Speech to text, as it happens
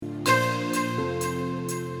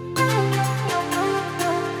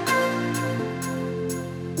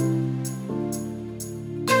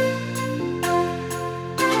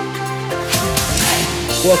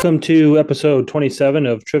Welcome to episode 27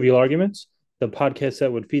 of Trivial Arguments, the podcast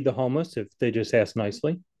that would feed the homeless if they just asked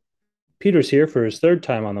nicely. Peter's here for his third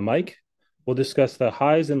time on the mic. We'll discuss the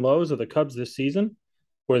highs and lows of the Cubs this season,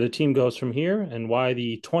 where the team goes from here, and why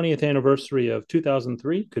the 20th anniversary of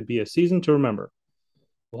 2003 could be a season to remember.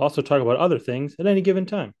 We'll also talk about other things at any given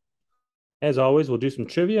time. As always, we'll do some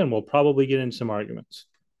trivia and we'll probably get into some arguments.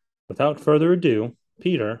 Without further ado,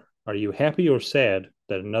 Peter, are you happy or sad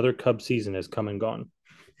that another Cubs season has come and gone?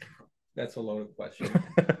 That's a loaded question.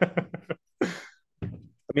 I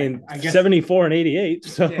mean, I guess 74 and 88.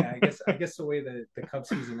 So yeah, I guess the way the Cubs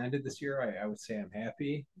season ended this year, I would say I'm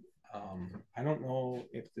happy. I don't know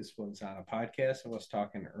if this was on a podcast I was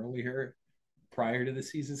talking earlier prior to the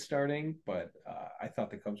season starting, but I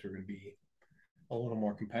thought the Cubs were going to be a little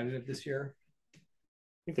more competitive this year. I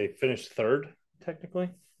think they finished third technically,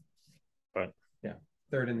 but yeah,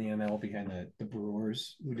 third in the NL behind the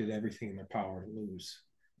Brewers, who did everything in their power to lose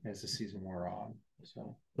as the season wore on.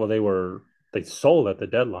 So well, they sold at the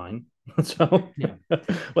deadline. So yeah.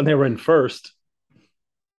 When they were in first,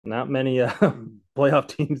 not many playoff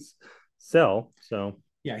teams sell. So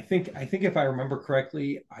yeah, I think if I remember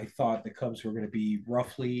correctly, I thought the Cubs were going to be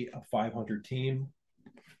roughly a 500 team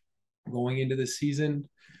going into this season,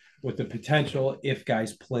 with the potential, if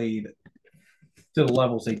guys played to the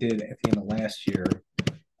levels they did at the end of last year,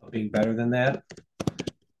 of being better than that.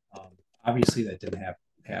 Obviously, that didn't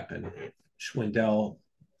happen. Schwindel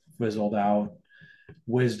fizzled out.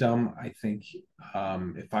 Wisdom, I think,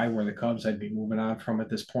 if I were the Cubs, I'd be moving on from at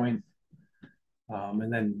this point.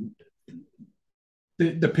 And then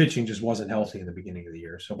the pitching just wasn't healthy in the beginning of the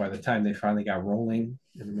year. So by the time they finally got rolling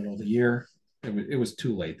in the middle of the year, it was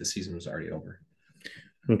too late. The season was already over.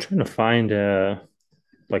 I'm trying to find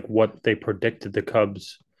like what they predicted the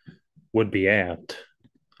Cubs would be at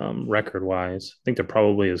record wise. I think they're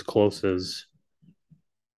probably as close as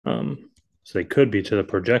so they could be to the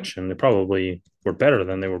projection. They probably were better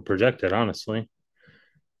than they were projected, honestly.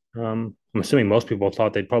 I'm assuming most people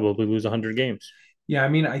thought they'd probably lose 100 games. Yeah, I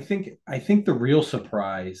mean, I think the real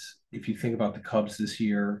surprise, if you think about the Cubs this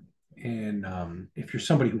year, and if you're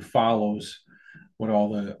somebody who follows what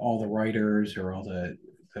all the writers or all the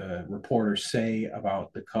reporters say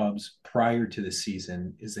about the Cubs prior to the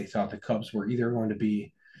season, is they thought the Cubs were either going to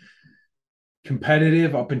be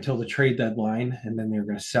competitive up until the trade deadline, and then they're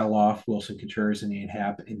going to sell off Wilson Contreras and Ian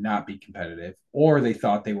Happ and not be competitive, or they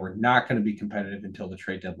thought they were not going to be competitive until the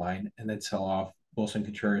trade deadline and then sell off Wilson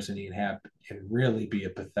Contreras and Ian Happ and really be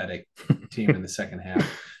a pathetic team in the second half.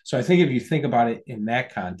 So I think if you think about it in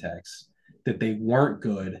that context, that they weren't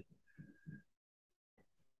good.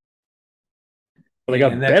 Well, they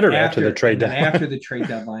got better after the trade deadline. After the trade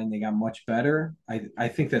deadline, they got much better. I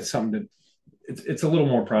think that's something to it's a little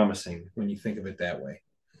more promising when you think of it that way.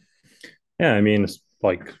 Yeah, I mean, it's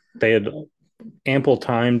like they had ample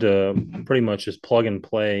time to pretty much just plug and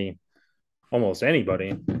play almost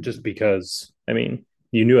anybody, just because, I mean,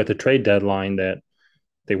 you knew at the trade deadline that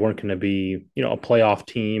they weren't going to be, a playoff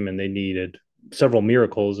team, and they needed several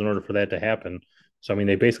miracles in order for that to happen. So, I mean,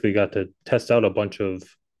 they basically got to test out a bunch of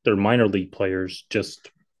their minor league players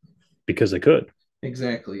just because they could.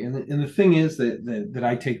 Exactly. And the thing is that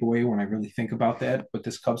I take away when I really think about that with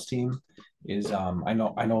this Cubs team is I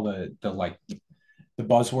know the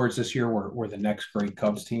buzzwords this year were the next great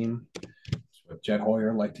Cubs team. That's what Jed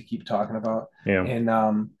Hoyer liked to keep talking about. Yeah. And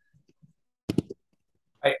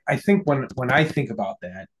I think when I think about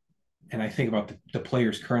that, and I think about the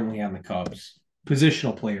players currently on the Cubs,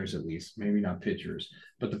 positional players at least, maybe not pitchers,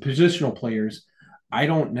 but the positional players, I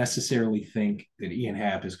don't necessarily think that Ian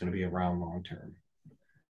Happ is going to be around long term.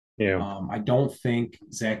 Yeah. I don't think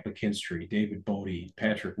Zach McKinstry, David Bote,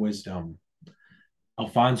 Patrick Wisdom,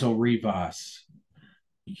 Alfonso Rivas,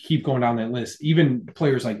 you keep going down that list. Even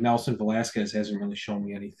players like Nelson Velasquez hasn't really shown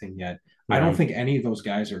me anything yet. Yeah. I don't think any of those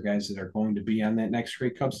guys are guys that are going to be on that next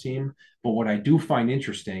great Cubs team. But what I do find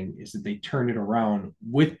interesting is that they turned it around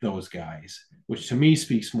with those guys, which to me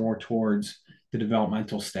speaks more towards the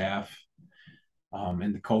developmental staff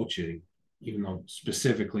and the coaching. Even though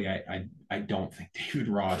specifically, I don't think David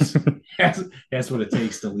Ross has what it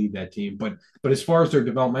takes to lead that team. But as far as their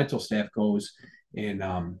developmental staff goes, and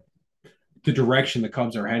the direction the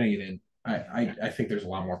Cubs are heading it in, I think there's a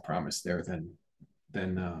lot more promise there than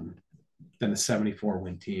the 74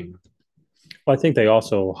 win team. Well, I think they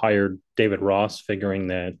also hired David Ross, figuring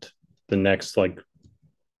that the next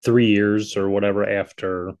 3 years or whatever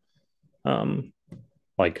after,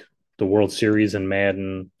 the World Series and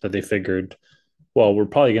Madden, that they figured, well, we're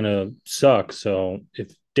probably going to suck. So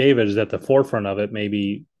if David is at the forefront of it,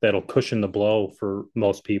 maybe that'll cushion the blow for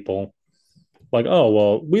most people. Like, oh,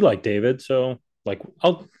 well, we like David, so like,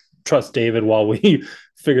 I'll trust David while we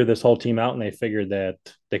figure this whole team out. And they figured that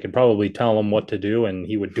they could probably tell him what to do and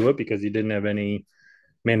he would do it because he didn't have any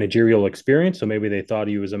managerial experience. So maybe they thought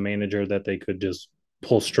he was a manager that they could just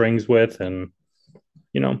pull strings with. And,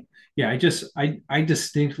 you know, Yeah, I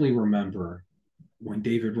distinctly remember when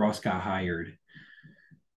David Ross got hired,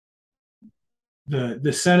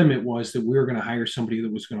 the sentiment was that we were going to hire somebody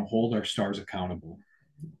that was going to hold our stars accountable.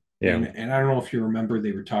 yeah, And I don't know if you remember,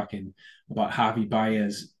 they were talking about Javi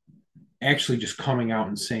Baez actually just coming out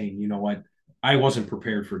and saying, you know what, I wasn't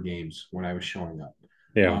prepared for games when I was showing up.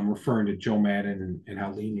 yeah, Referring to Joe Madden and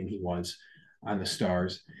how lenient he was on the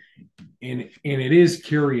stars. And it is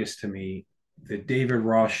curious to me that David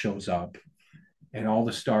Ross shows up and all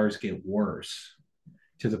the stars get worse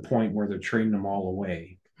to the point where they're trading them all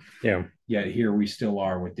away. yeah, Yet here we still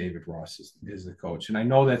are with David Ross as the coach. And I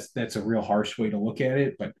know that's a real harsh way to look at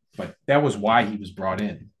it, but that was why he was brought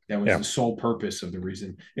in. That was yeah. the sole purpose of the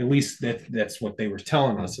reason. At least that's what they were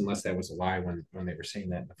telling us, unless that was a lie when they were saying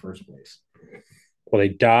that in the first place. Well, they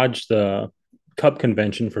dodged the Cub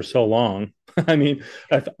convention for so long. I mean,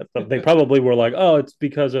 they probably were like, oh, it's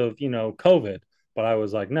because of, COVID. But I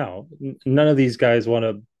was like, no, none of these guys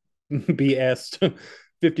want to be asked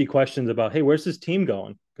 50 questions about, hey, where's this team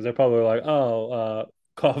going? Because they're probably like, oh,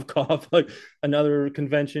 cough, cough, like another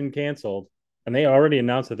convention canceled. And they already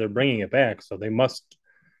announced that they're bringing it back. So they must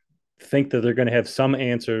think that they're going to have some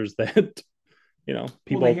answers that,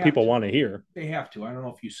 people want to hear. They have to. I don't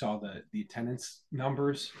know if you saw the attendance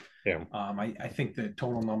numbers. Yeah. I think the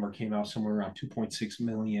total number came out somewhere around 2.6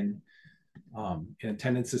 million in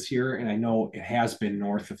attendance this year, and I know it has been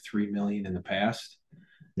north of 3 million in the past.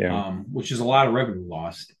 Yeah. Which is a lot of revenue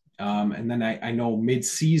lost. And then I know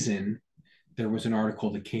mid-season there was an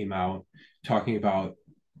article that came out talking about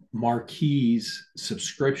Marquee's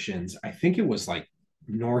subscriptions. I think it was like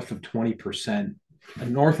north of 20%,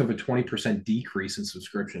 north of a 20% decrease in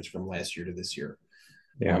subscriptions from last year to this year.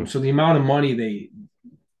 Yeah. So the amount of money they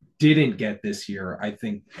didn't get this year, I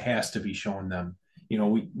think, has to be showing them.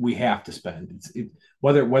 We have to spend.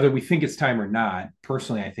 Whether we think it's time or not.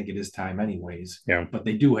 Personally, I think it is time, anyways. Yeah. But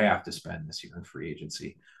they do have to spend this year in free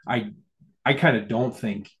agency. I kind of don't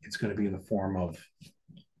think it's going to be in the form of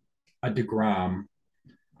a DeGrom.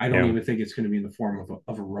 I don't even think it's going to be in the form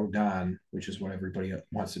of a Rodon, which is what everybody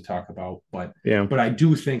wants to talk about. But I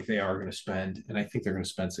do think they are going to spend, and I think they're going to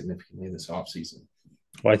spend significantly this offseason.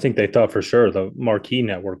 Well, I think they thought for sure the Marquee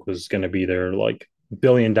Network was going to be their like $1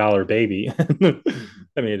 billion baby.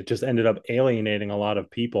 I mean, it just ended up alienating a lot of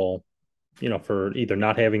people, for either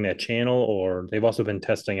not having that channel, or they've also been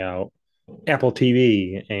testing out Apple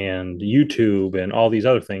TV and YouTube and all these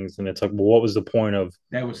other things. And it's like, well, what was the point of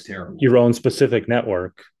that? Was terrible. Your own specific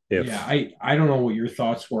network? I don't know what your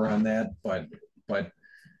thoughts were on that, but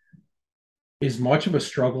as much of a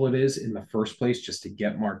struggle it is in the first place just to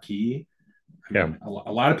get Marquee. A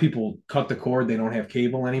lot of people cut the cord. They don't have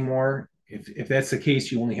cable anymore. If that's the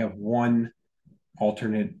case, you only have one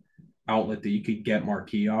alternate outlet that you could get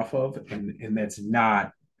Marquee off of, and that's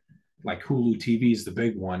not like Hulu TV is the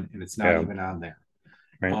big one, and it's not even on there.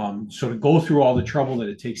 Right. So to go through all the trouble that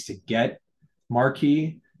it takes to get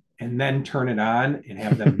Marquee and then turn it on and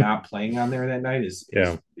have them not playing on there that night is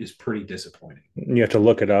pretty disappointing. You have to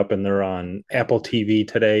look it up, and they're on Apple TV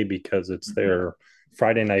today because it's their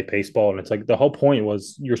Friday night baseball. And it's like the whole point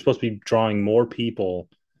was you're supposed to be drawing more people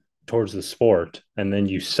towards the sport, and then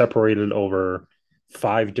you separate it over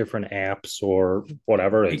 5 different apps or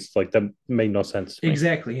whatever. It's like that made no sense.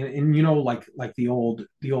 Exactly. And like the old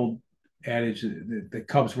adage, the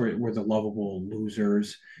Cubs were the lovable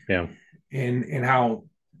losers. Yeah. And how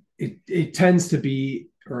it tends to be,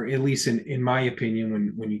 or at least in my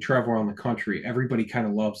opinion, when you travel around the country, everybody kind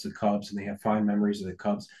of loves the Cubs and they have fond memories of the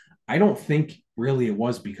Cubs. I don't think really it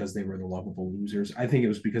was because they were the lovable losers. I think it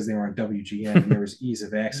was because they were on WGN and there was ease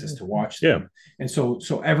of access to watch them. And so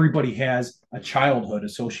everybody has a childhood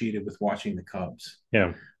associated with watching the Cubs.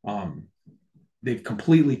 Yeah. They've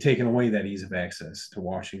completely taken away that ease of access to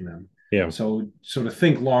watching them. Yeah. So to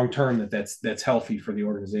think long term that's healthy for the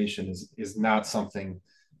organization is not something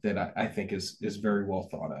that I think is very well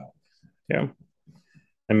thought out. Yeah.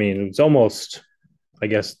 I mean, it's almost, I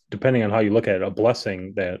guess, depending on how you look at it, a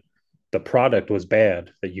blessing that the product was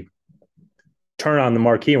bad, that you turn on the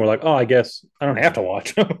Marquee and we're like, oh, I guess I don't have to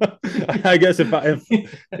watch. I guess if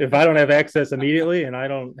I don't have access immediately and I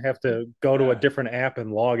don't have to go to a different app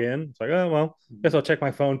and log in, it's like, oh, well, I guess I'll check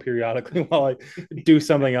my phone periodically while I do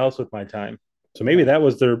something else with my time. So maybe that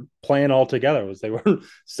was their plan altogether, was they were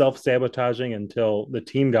self-sabotaging until the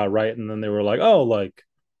team got right. And then they were like, oh, like,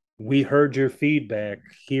 we heard your feedback.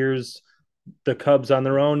 Here's the Cubs on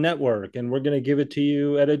their own network and we're going to give it to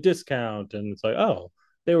you at a discount. And it's like, oh,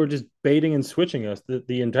 they were just baiting and switching us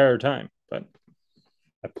the entire time. But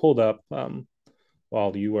I pulled up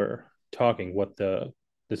while you were talking what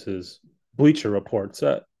this is Bleacher Report's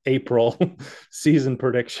April season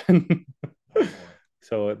prediction.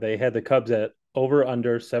 So they had the Cubs at over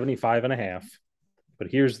under 75 and a half. But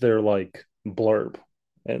here's their like blurb.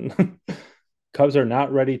 And Cubs are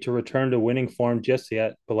not ready to return to winning form just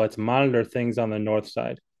yet, but let's monitor things on the north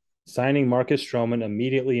side. Signing Marcus Stroman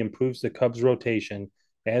immediately improves the Cubs' rotation,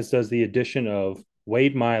 as does the addition of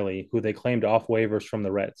Wade Miley, who they claimed off waivers from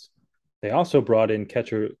the Reds. They also brought in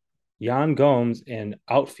catcher Yan Gomes and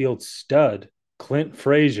outfield stud Clint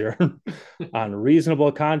Frazier on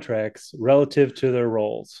reasonable contracts relative to their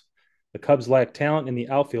roles. The Cubs lack talent in the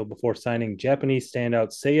outfield before signing Japanese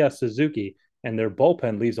standout Seiya Suzuki, and their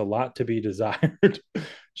bullpen leaves a lot to be desired.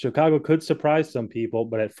 Chicago could surprise some people,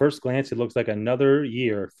 but at first glance, it looks like another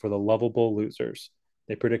year for the lovable losers.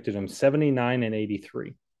 They predicted them 79 and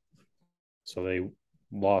 83. So they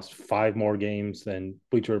lost 5 more games than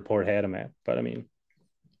Bleacher Report had them at. But I mean,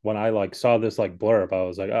 when I like saw this like blurb, I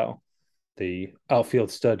was like, oh, the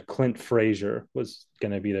outfield stud Clint Frazier was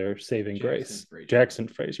going to be their saving grace. Jackson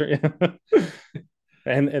Frazier, yeah.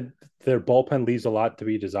 and their bullpen leaves a lot to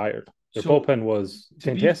be desired. Their bullpen was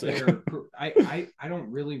fantastic. Fair, I don't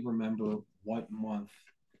really remember what month.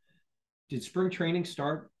 Did spring training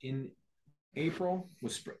start in April?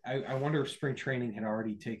 I wonder if spring training had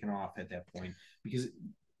already taken off at that point, because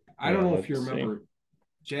I don't know if you remember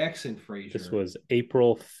Jackson Frazier. This was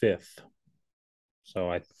April 5th.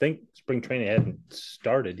 So I think spring training hadn't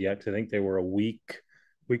started yet, because I think they were a week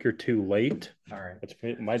or two late. All right.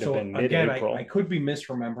 It might have been mid-April. I could be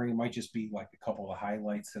misremembering. It might just be like a couple of the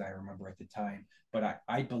highlights that I remember at the time. But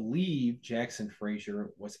I believe Jackson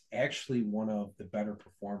Frazier was actually one of the better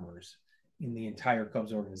performers in the entire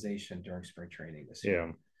Cubs organization during spring training this year.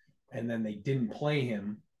 Yeah. And then they didn't play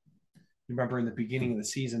him. Remember in the beginning of the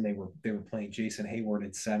season, they were playing Jason Hayward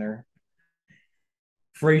at center.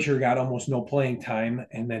 Frazier got almost no playing time,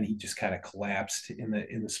 and then he just kind of collapsed in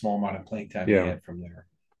the small amount of playing time he had from there.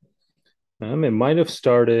 It might have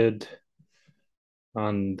started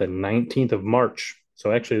on the 19th of March.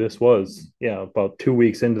 So actually this was, about 2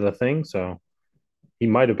 weeks into the thing. So he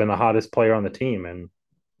might have been the hottest player on the team, and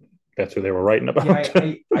that's what they were writing about.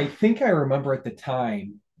 Yeah, I think I remember at the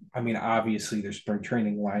time, I mean, obviously there's spring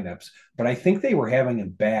training lineups, but I think they were having him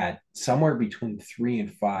bat somewhere between 3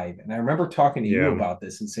 and 5. And I remember talking to you about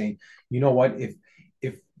this and saying, you know what,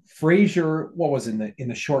 if Frazier, what was in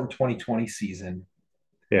the shortened 2020 season,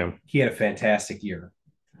 he had a fantastic year.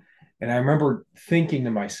 And I remember thinking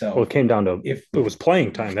to myself, well, it came down to if it was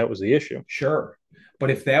playing time, that was the issue. Sure. But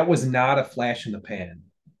if that was not a flash in the pan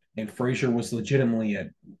and Frazier was legitimately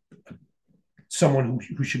someone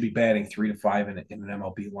who should be batting 3 to 5 in an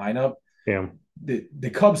MLB lineup, the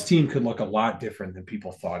Cubs team could look a lot different than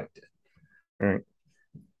people thought it did. All right.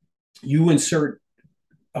 You insert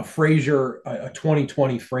a Frazier, a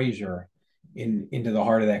 2020 Frazier into the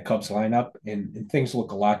heart of that Cubs lineup, and things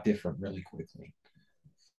look a lot different really quickly.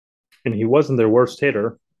 And he wasn't their worst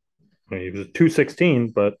hitter. I mean, he was 216,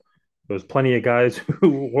 but there was plenty of guys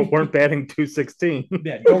who weren't batting 216.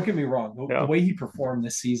 Yeah, don't get me wrong. The way he performed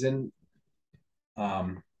this season,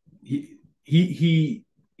 he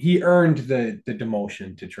earned the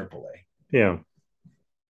demotion to AAA. Yeah.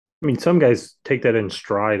 I mean, some guys take that in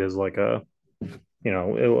stride as like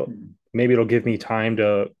maybe it'll give me time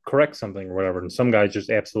to correct something or whatever. And some guys just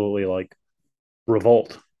absolutely like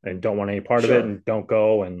revolt and don't want any part of it and don't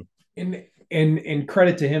go. And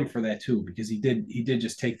credit to him for that too, because he did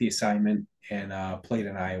just take the assignment and played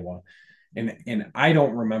in Iowa. And I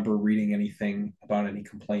don't remember reading anything about any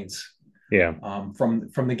complaints. Yeah.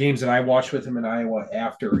 From the games that I watched with him in Iowa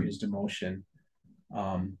after his demotion,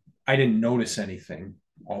 I didn't notice anything.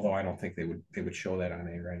 Although I don't think they would show that on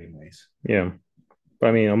air anyways. Yeah, but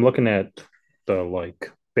I mean, I'm looking at the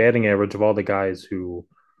like batting average of all the guys who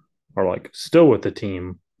are like still with the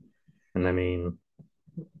team, and I mean,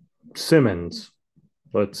 Simmons.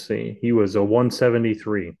 Let's see, he was a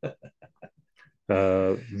 173.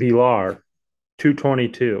 Villar,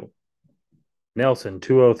 222. Nelson,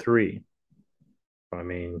 203. I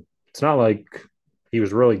mean, it's not like he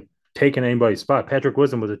was really taking anybody's spot. Patrick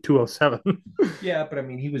Wisdom was a 207. Yeah, but I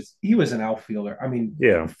mean, he was an outfielder. I mean,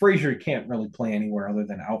 Frazier can't really play anywhere other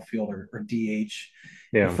than outfield or DH.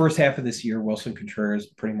 Yeah. The first half of this year, Wilson Contreras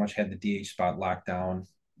pretty much had the DH spot locked down.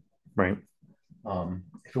 Right.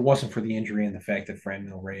 If it wasn't for the injury and the fact that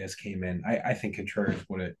Franmil Reyes came in, I think Contreras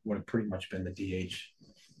would have pretty much been the DH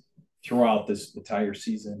throughout this entire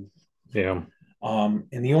season. Yeah. And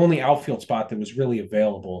the only outfield spot that was really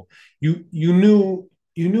available, you knew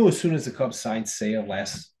as soon as the Cubs signed Seiya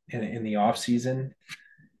last in the offseason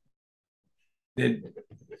that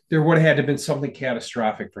there would have had to have been something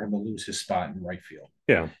catastrophic for him to lose his spot in right field.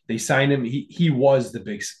 Yeah. They signed him. He was the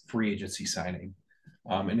big free agency signing.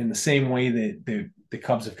 And in the same way that the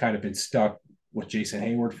Cubs have kind of been stuck with Jason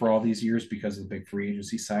Hayward for all these years because of the big free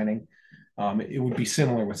agency signing, it would be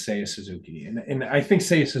similar with Seiya Suzuki. And I think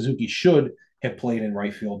Seiya Suzuki should have played in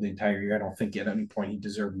right field the entire year. I don't think at any point he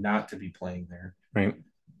deserved not to be playing there. Right.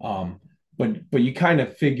 But you kind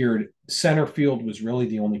of figured center field was really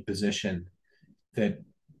the only position that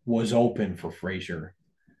was open for Frazier.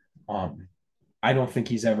 I don't think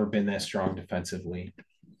he's ever been that strong defensively.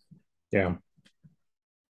 Yeah.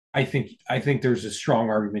 I think there's a strong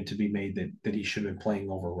argument to be made that he should have been playing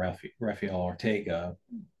over Rafael Ortega,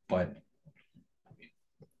 but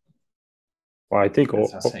Well, I think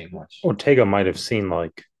that's not saying much. Ortega might have seen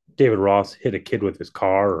like David Ross hit a kid with his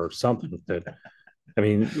car or something. I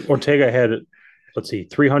mean, Ortega had, let's see,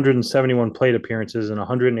 371 plate appearances in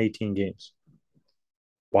 118 games.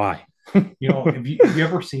 Why? Have you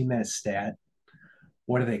ever seen that stat?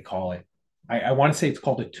 What do they call it? I want to say it's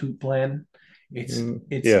called a toot plan. It's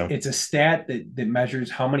a stat that measures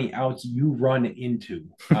how many outs you run into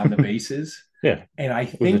on the bases. Yeah. And I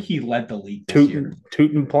think he led the league this year.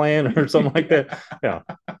 Tootin' plan or something like that. Yeah.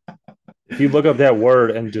 If you look up that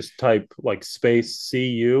word and just type like space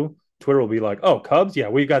CU, Twitter will be like, oh, Cubs? Yeah,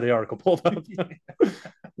 we got the article pulled up.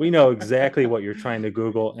 We know exactly what you're trying to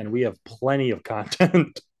Google, and we have plenty of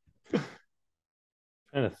content.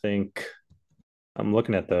 Trying to think. I'm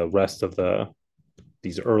looking at the rest of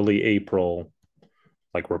these early April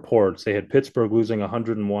like reports. They had Pittsburgh losing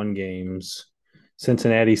 101 games,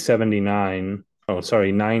 Cincinnati 79. Oh,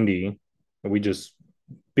 sorry, 90. We just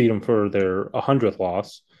beat them for their 100th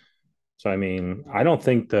loss. So I mean, I don't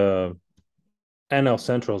think the NL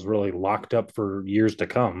Central is really locked up for years to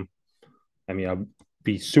come. I mean, I'd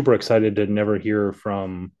be super excited to never hear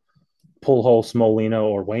from Pujols, Molina,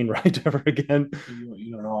 or Wainwright ever again.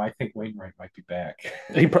 You don't know. I think Wainwright might be back.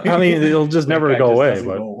 I mean, it'll just never go away.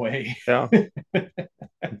 But go away. Yeah.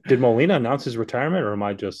 Did Molina announce his retirement, or am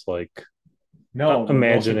I just like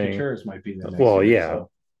imagining? Contreras might be the next well, year, yeah.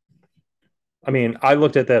 So. I mean, I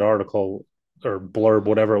looked at that article or blurb,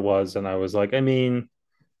 whatever it was, and I was like, I mean,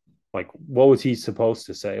 like, what was he supposed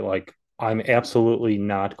to say? Like, I'm absolutely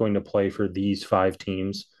not going to play for these 5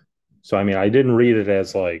 teams. So, I mean, I didn't read it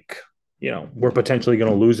as like, we're potentially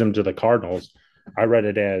going to lose him to the Cardinals. I read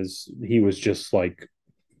it as he was just like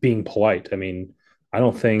being polite. I mean, I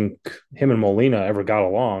don't think him and Molina ever got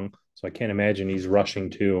along. So I can't imagine he's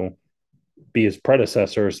rushing to be his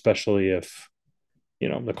predecessor, especially if,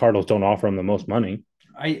 the Cardinals don't offer him the most money.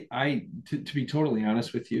 To be totally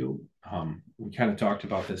honest with you, we kind of talked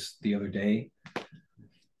about this the other day.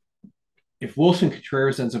 If Wilson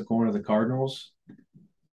Contreras ends up going to the Cardinals,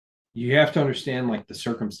 you have to understand like the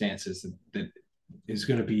circumstances that is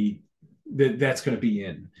going to be that's going to be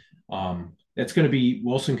in. That's going to be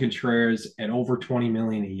Wilson Contreras at over 20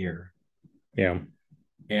 million a year. Yeah.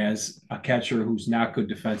 As a catcher who's not good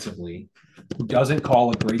defensively, who doesn't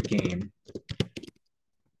call a great game.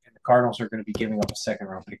 And the Cardinals are going to be giving up a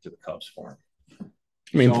second-round pick to the Cubs for him.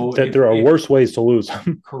 I mean, there are worse ways to lose.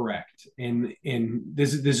 Correct. And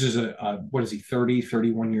this is what is he, 30,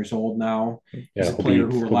 31 years old now? Yeah, he's a player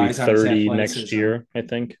who relies on 30 next year, I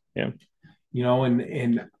think. Yeah.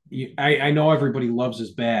 And I know everybody loves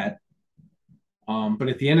his bat, but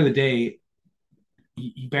at the end of the day,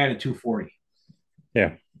 he batted 240.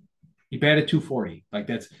 Yeah. He batted 240. Like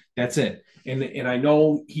that's it. And I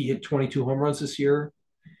know he hit 22 home runs this year.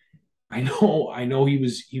 I know he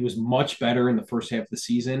was much better in the first half of the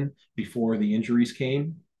season before the injuries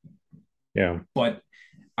came. Yeah. But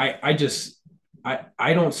I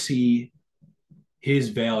don't see his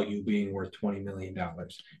value being worth $20 million.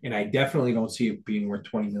 And I definitely don't see it being worth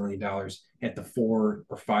 $20 million at the 4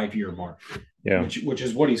 or 5 year mark. Yeah. Which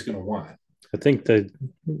is what he's going to want. I think that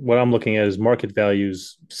what I'm looking at is market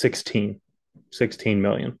values 16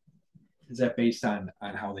 million. Is that based on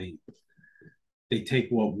how they take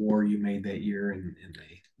what WAR you made that year and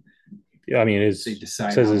they? Yeah, I mean, it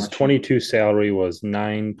says his 22 salary was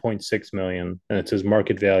 9.6 million, and it says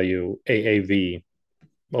market value AAV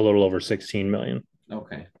a little over 16 million.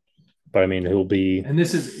 Okay. But I mean, he'll be and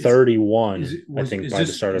this is 31, I think, by the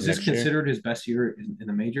start of next year. Is this considered his best year in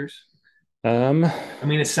the majors? I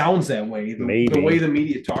mean, it sounds that way. The way the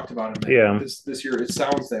media talked about him this year, it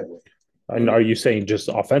sounds that way. And are you saying just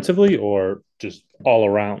offensively or just all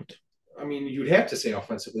around? I mean, you'd have to say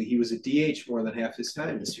offensively. He was a DH more than half his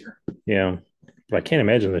time this year. Yeah. But I can't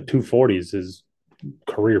imagine the 240s is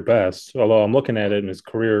career best. Although I'm looking at it and his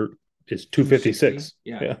career is 260. 256.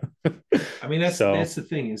 Yeah. Yeah. I mean, that's So the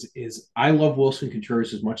thing is I love Wilson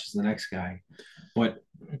Contreras as much as the next guy, but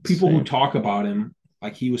people who same. talk about him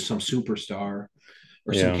like he was some superstar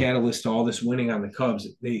or some Yeah. catalyst to all this winning on the Cubs,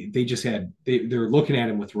 they just had they're looking at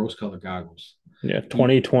him with rose colored goggles. Yeah. He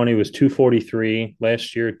 2020 was 243.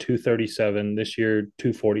 Last year, 237. This year,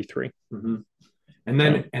 243. mhm. So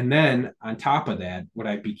And then on top of that, what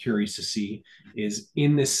I'd be curious to see is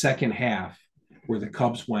in this second half where the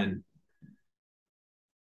Cubs went.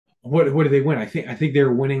 What did they win? I think they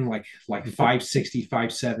were winning like 560,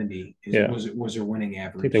 570 yeah. was their winning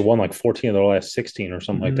I think they average. won like 14 of their last 16 or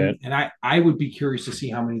something like that. And I would be curious to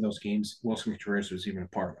see how many of those games Wilson Contreras was even a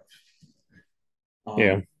part of.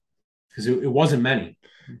 Yeah. Because it wasn't many.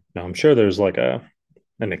 Now I'm sure there's like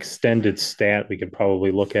an extended stat we could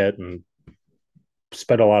probably look at and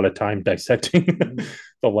spend a lot of time dissecting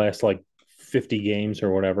the last like 50 games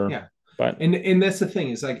or whatever. Yeah. But And that's the thing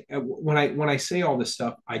is like when I say all this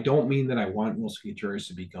stuff, I don't mean that I want Wilson Contreras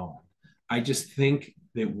to be gone. I just think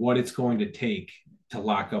that what it's going to take to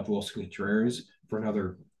lock up Wilson Contreras for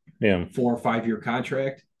another yeah, 4 or 5 year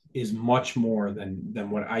contract is much more than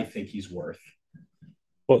what I think he's worth.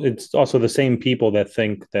 well, it's also the same people that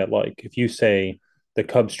think that like if you say the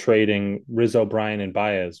Cubs trading Rizzo, Bryant, and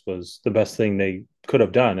Baez was the best thing they could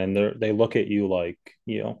have done, and they look at you like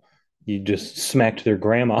you just smacked their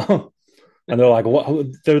grandma, and they're like, "What?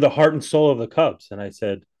 They're the heart and soul of the Cubs." And I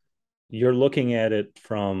said, "You're looking at it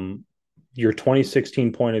from your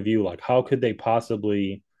 2016 point of view. Like, how could they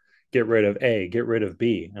possibly get rid of A, get rid of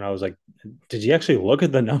B?" And I was like, "Did you actually look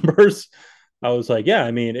at the numbers?" I was like, yeah,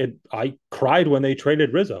 I mean, I cried when they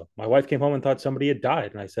traded Rizzo. My wife came home and thought somebody had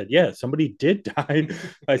died. And I said, yeah, somebody did die.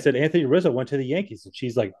 I said, Anthony Rizzo went to the Yankees. And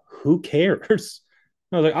she's like, who cares?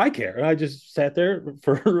 I was like, I care. And I just sat there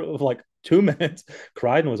for like 2 minutes,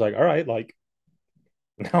 cried, and was like, all right, like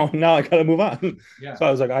now I gotta move on. Yeah. So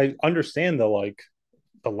I was like, I understand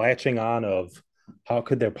the latching on of how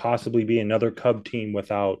could there possibly be another Cub team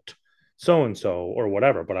without so and so or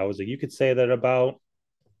whatever. But I was like, you could say that about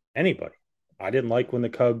anybody. I didn't like when the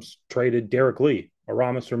Cubs traded Derek Lee or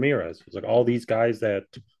Ramos Ramirez. It's like all these guys that,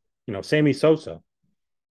 Sammy Sosa.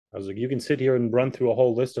 I was like, you can sit here and run through a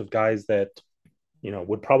whole list of guys that,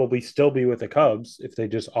 would probably still be with the Cubs if they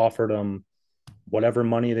just offered them whatever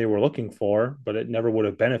money they were looking for, but it never would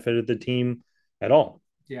have benefited the team at all.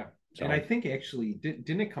 Yeah. So, And I think actually,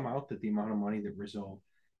 didn't it come out that the amount of money that Rizzo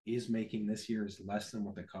is making this year is less than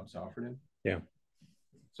what the Cubs offered him? yeah.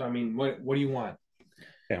 So I mean, what do you want?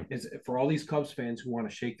 Yeah. Is for all these Cubs fans who want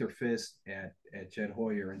to shake their fist at Jed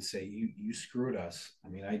Hoyer and say you screwed us. I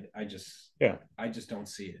mean, Yeah. I just don't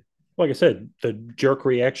see it. Like I said, the jerk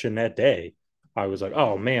reaction that day, I was like,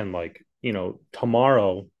 oh man, like,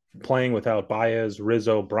 tomorrow playing without Baez,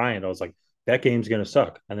 Rizzo, Bryant, I was like, that game's going to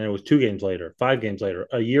suck. And then it was 2 games later, 5 games later,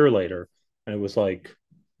 a year later. And it was like,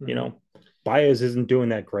 Baez isn't doing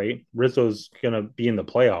that great. Rizzo's going to be in the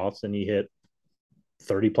playoffs and he hit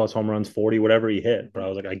 30 plus home runs, 40, whatever he hit. But I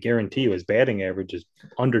was like, I guarantee you his batting average is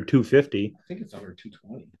under 250. I think it's under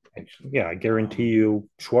 220. Actually. Yeah, I guarantee you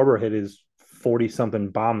Schwarber hit his 40 something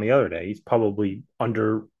bomb the other day. He's probably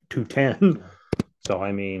under 210. So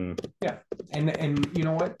I mean, yeah, and you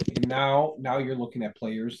know what? Now you're looking at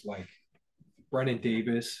players like Brennan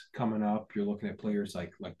Davis coming up. You're looking at players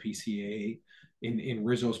like PCA. In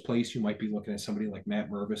Rizzo's place, you might be looking at somebody like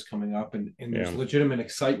Matt Mervis coming up, and there's legitimate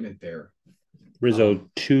excitement there. Rizzo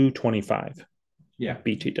 225. Yeah,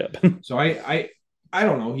 BT dub. So I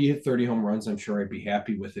don't know. He hit 30 home runs. I'm sure I'd be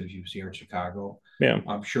happy with it if he was here in Chicago. Yeah,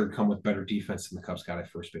 I'm sure it'd come with better defense than the Cubs got at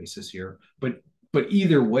first base this year. But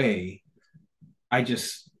either way, I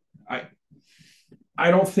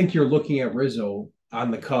don't think you're looking at Rizzo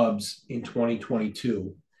on the Cubs in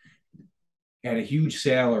 2022 at a huge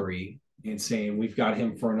salary and saying we've got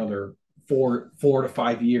him for another 4 to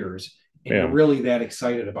 5 years, and you're really that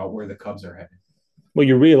excited about where the Cubs are headed. Well,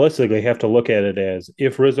 you realistically have to look at it as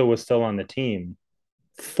if Rizzo was still on the team,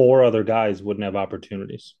 4 other guys wouldn't have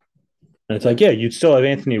opportunities. And it's like, yeah, you'd still have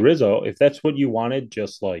Anthony Rizzo if that's what you wanted,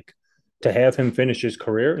 just like to have him finish his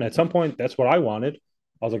career. And at some point, that's what I wanted.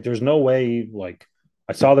 I was like, there's no way, like,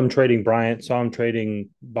 I saw them trading Bryant, saw him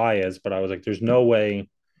trading Baez, but I was like, there's no way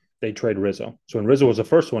they trade Rizzo. So when Rizzo was the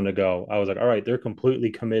first one to go, I was like, all right, they're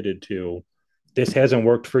completely committed to this. Hasn't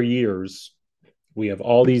worked for years. We have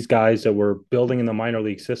all these guys that we're building in the minor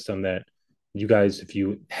league system that you guys, if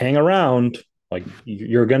you hang around, like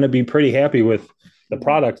you're going to be pretty happy with the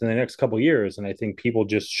product in the next couple of years. And I think people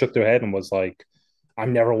just shook their head and was like,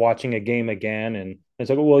 I'm never watching a game again. And it's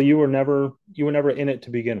like, well, you were never in it to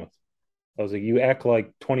begin with. I was like, you act like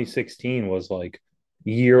 2016 was like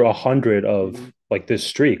year 100 of like this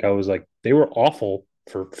streak. I was like, they were awful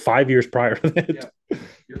for 5 years prior to Yeah, that.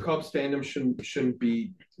 your Cubs fandom shouldn't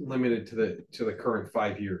be limited to the current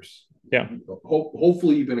 5 years. Yeah.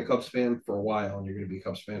 Hopefully, you've been a Cubs fan for a while, and you're going to be a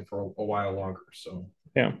Cubs fan for a while longer. So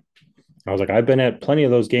Yeah. I was like, I've been at plenty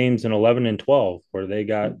of those games in 11 and 12 where they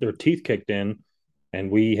got their teeth kicked in,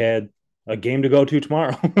 and we had a game to go to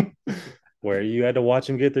tomorrow where you had to watch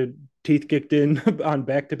them get their teeth kicked in on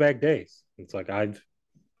back to back days. It's like, I've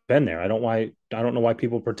been there. I don't know why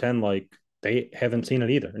people pretend like they haven't seen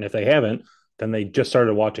it either. And if they haven't, then they just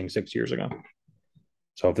started watching 6 years ago.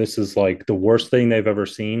 So if this is like the worst thing they've ever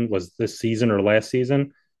seen was this season or last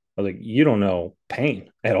season, I was like, you don't know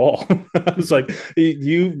pain at all. I was like,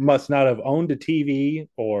 you must not have owned a TV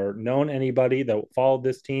or known anybody that followed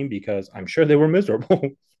this team because I'm sure they were miserable.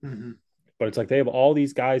 mm-hmm. But it's like they have all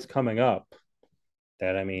these guys coming up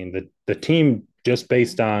that, I mean, the team, just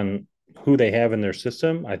based on who they have in their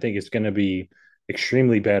system, I think it's going to be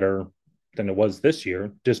extremely better than it was this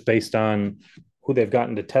year, just based on who they've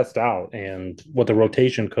gotten to test out and what the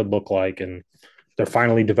rotation could look like. And they're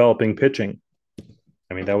finally developing pitching.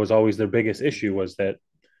 I mean, that was always their biggest issue, was that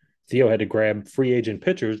Theo had to grab free agent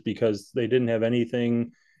pitchers because they didn't have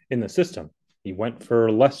anything in the system. He went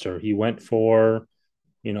for Lester. He went for,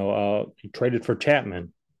 he traded for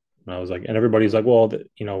Chapman. And I was like, and everybody's like, well,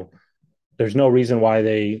 there's no reason why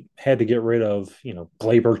they had to get rid of,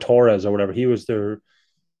 Gleyber Torres or whatever. He was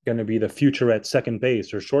going to be the future at second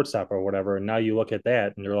base or shortstop or whatever. And now you look at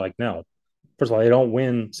that and you're like, no. First of all, they don't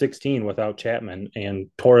win 16 without Chapman,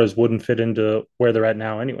 and Torres wouldn't fit into where they're at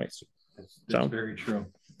now, anyways. That's very true.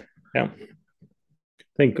 Yeah. I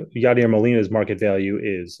think Yadier Molina's market value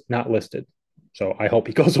is not listed. So I hope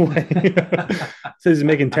he goes away. Says he's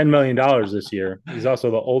making $10 million this year. He's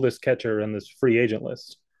also the oldest catcher in this free agent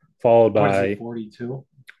list, followed by 42.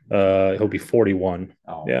 He'll be 41.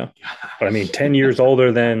 Oh, yeah. But I mean, 10 years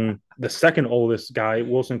older than the second oldest guy,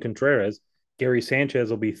 Wilson Contreras. Gary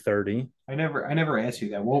Sanchez will be 30. I never asked you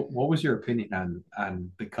that. What was your opinion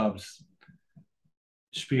on the Cubs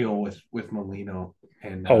spiel with Molino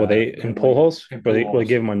and they in Pujols? Where they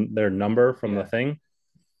gave him their number from the thing.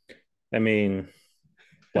 I mean,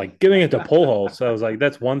 like giving it to Pujols, so I was like,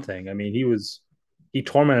 that's one thing. I mean, he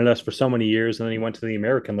tormented us for so many years, and then he went to the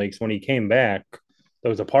American Leagues. When he came back,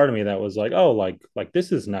 there was a part of me that was like, oh, like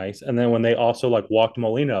this is nice. And then when they also like walked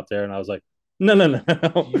Molina up there, and I was like, no.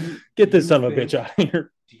 Get this son of a bitch out of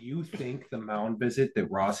here. Do you think the mound visit that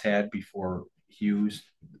Ross had before Hughes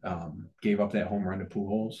gave up that home run to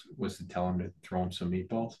Pujols was to tell him to throw him some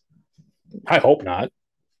meatballs? I hope not.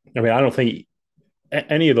 I mean, I don't think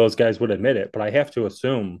any of those guys would admit it, but I have to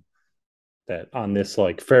assume that on this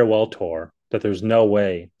like farewell tour, that there's no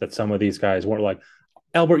way that some of these guys weren't like,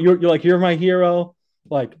 Albert, you're my hero,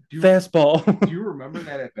 like fastball. Do you remember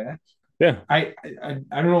that at bat? Yeah. I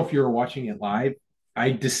don't know if you were watching it live.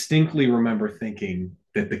 I distinctly remember thinking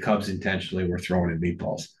that the Cubs intentionally were throwing in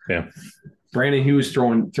meatballs. Yeah. Brandon Hughes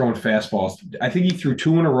throwing fastballs. I think he threw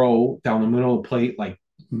two in a row down the middle of the plate, like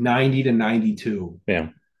 90 to 92. Yeah.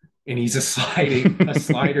 And he's a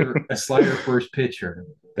slider first pitcher.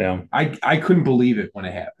 Yeah. I couldn't believe it when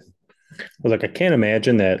it happened. I was like, I can't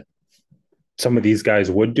imagine that some of these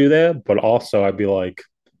guys would do that, but also I'd be like,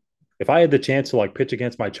 if I had the chance to like pitch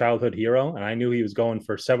against my childhood hero and I knew he was going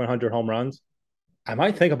for 700 home runs, I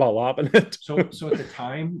might think about lobbing it. So at the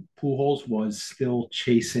time, Pujols was still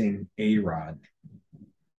chasing A-Rod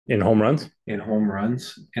in home runs. And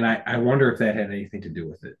I wonder if that had anything to do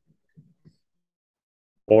with it.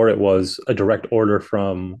 Or it was a direct order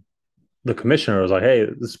from the commissioner. It was like, hey,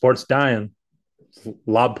 the sport's dying.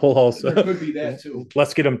 Lob Pujols. There could be that too.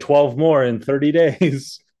 Let's get him 12 more in 30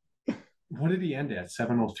 days. What did he end at?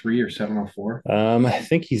 703 or 704? I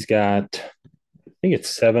think he's got, I think it's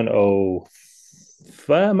 705.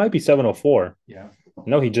 It might be 704. Yeah. I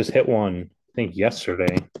know he just hit one, I think,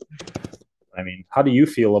 yesterday. I mean, how do you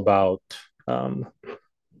feel about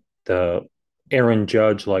the Aaron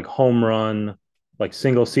Judge like home run, like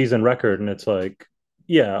single season record? And it's like,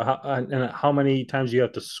 yeah, and how many times do you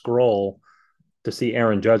have to scroll to see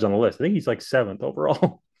Aaron Judge on the list? I think he's like seventh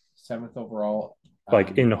overall. Seventh overall.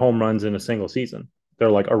 Like in home runs in a single season.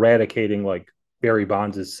 They're like eradicating like Barry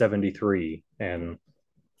Bonds is 73 and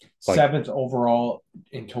like, seventh overall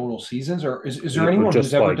in total seasons, or is there anyone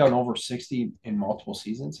who's ever done over 60 in multiple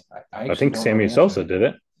seasons? I think Sammy Sosa did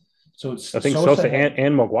it. So it's I think Sosa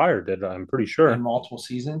and McGuire did it, I'm pretty sure. In multiple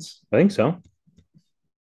seasons? I think so.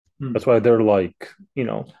 That's why they're like,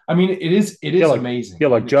 I mean, it is like, amazing. Yeah,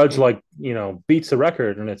 like Judge, like, beats the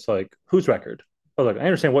record, and it's like, whose record? I was like, I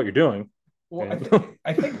understand what you're doing. Well,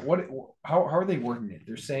 I think how are they wording it?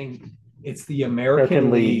 They're saying It's the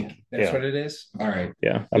American League. That's Yeah. what it is. All right.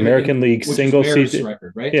 Yeah. American League Which is single Maris season.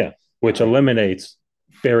 record, right? Yeah. Which eliminates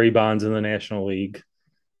Barry Bonds in the National League.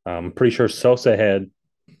 I'm pretty sure Sosa had,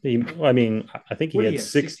 I think he had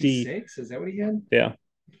 60. 66? Is that what he had? Yeah.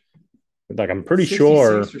 Like, I'm pretty 66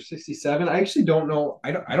 sure. or 67. I actually don't know.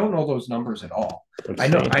 I don't know those numbers at all. Let's I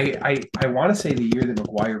know. see. I want to say the year that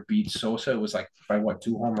McGwire beat Sosa was like by what,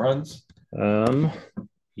 2 home runs?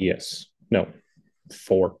 Yes. No.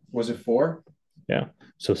 4. Was it 4? Yeah.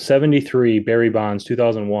 So 73, Barry Bonds,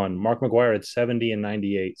 2001. Mark McGwire had 70 and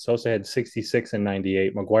 98. Sosa had 66 and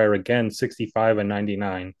 98. McGwire again, 65 and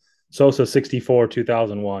 99. Sosa 64,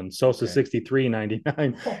 2001. Sosa 63,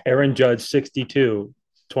 99. Aaron Judge 62,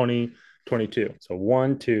 2022. So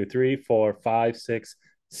 1, 2, 3, 4, 5, 6,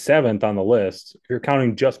 7th on the list. If you're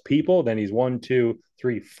counting just people, then he's 1, 2,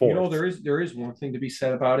 3, 4. You know, there is one thing to be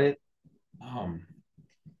said about it.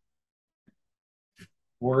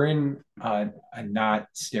 We're in a not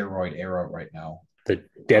steroid era right now. The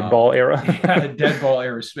dead ball era. Yeah, the dead ball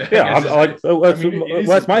era. Yeah,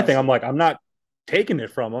 that's my thing. I'm like, I'm not taking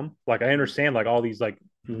it from him. Like, I understand like all these like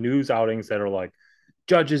news outings that are like,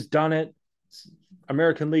 Judge has done it.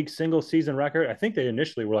 American League single season record. I think they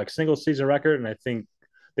initially were like single season record, and I think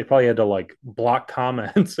they probably had to like block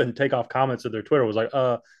comments and take off comments of their Twitter. It was like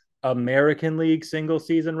American League single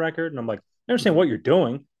season record, and I'm like, I understand what you're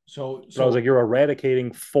doing. So I was like, you're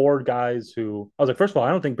eradicating 4 guys who I was like, first of all, I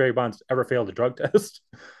don't think Barry Bonds ever failed a drug test.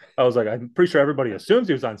 I was like, I'm pretty sure everybody assumes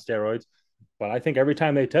he was on steroids, but I think every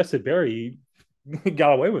time they tested Barry, he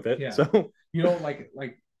got away with it. Yeah. So you know,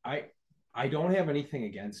 I don't have anything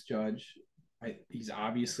against Judge. He's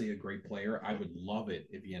obviously a great player. I would love it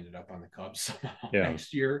if he ended up on the Cubs somehow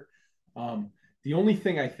next year. The only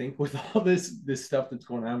thing I think with all this stuff that's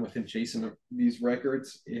going on with him chasing these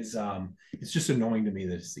records is it's just annoying to me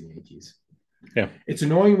that it's the Yankees. Yeah, it's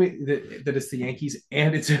annoying me that it's the Yankees,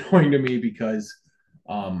 and it's annoying to me because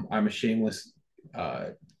I'm a shameless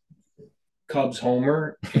Cubs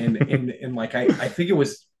homer, and like I think it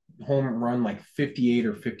was home run like 58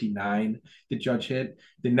 or 59 the Judge hit.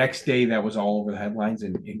 The next day that was all over the headlines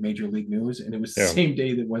in Major League News, and it was the same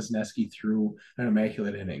day that Wesneski threw an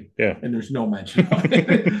immaculate inning. Yeah, and there's no mention of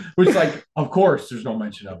it. Which, like, of course there's no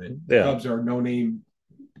mention of it. The Cubs are no name,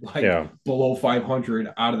 like below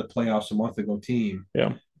 500 out of the playoffs a month ago team.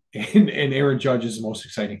 Yeah, and Aaron Judge is the most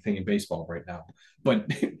exciting thing in baseball right now.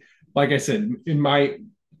 But like I said, in my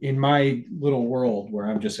little world where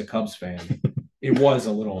I'm just a Cubs fan, it was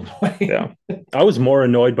a little annoying. Yeah. I was more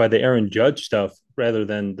annoyed by the Aaron Judge stuff rather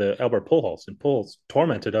than the Albert Pujols. And Pujols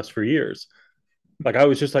tormented us for years. Like, I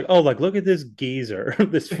was just like, oh, like, look at this geezer,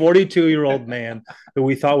 this 42-year-old man who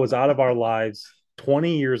we thought was out of our lives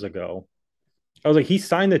 20 years ago. I was like, he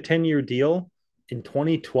signed a 10-year deal in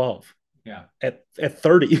 2012. Yeah. At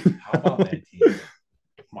 30. How about that team?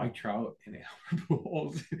 Mike Trout and Albert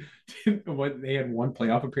Pujols. They had one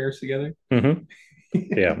playoff appearance together. Mm-hmm.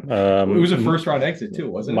 Yeah. It was a first round exit too,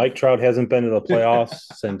 wasn't it? Mike Trout hasn't been to the playoffs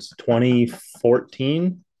since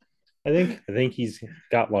 2014. I think he's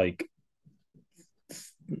got like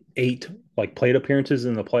 8 like plate appearances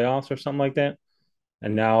in the playoffs or something like that.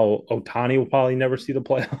 And now Ohtani will probably never see the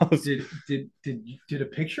playoffs. Did a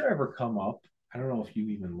picture ever come up? I don't know if you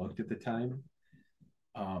even looked at the time.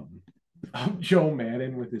 Joe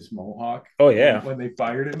Madden with his mohawk. Oh yeah, when they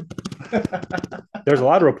fired him. There's a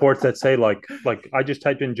lot of reports that say like I just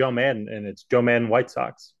typed in Joe Madden and it's Joe Madden White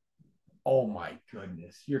Sox. Oh my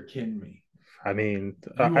goodness, you're kidding me. I mean,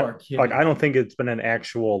 you are kidding. Like, I don't think it's been an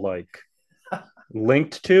actual like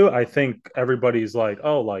linked to. I think everybody's like,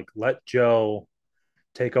 oh, like let Joe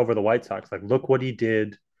take over the White Sox. Like, look what he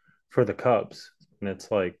did for the Cubs, and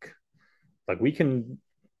it's like we can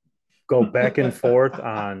go back and forth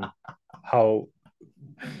on how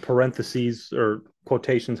parentheses or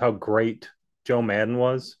quotations how great Joe Madden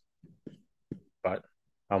was, but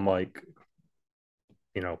I'm like,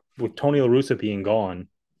 you know, with Tony La Russa being gone,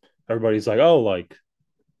 everybody's like, oh, like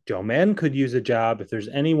Joe Madden could use a job. If there's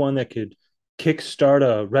anyone that could kickstart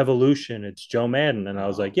a revolution, it's Joe Madden. And I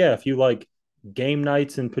was like, yeah, if you like game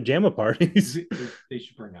nights and pajama parties, they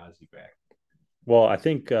should bring Ozzie back. Well, I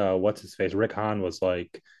think what's his face, Rick Hahn, was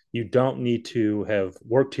like, you don't need to have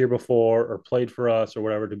worked here before or played for us or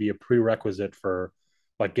whatever to be a prerequisite for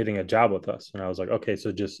like getting a job with us. And I was like, okay,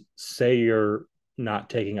 so just say you're not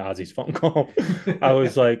taking Ozzie's phone call. I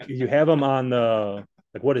was like, you have him on the,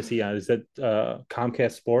 like, what is he on? Is that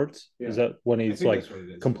Comcast Sports? Yeah. Is that when he's like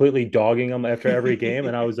completely dogging him after every game?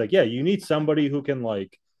 And I was like, yeah, you need somebody who can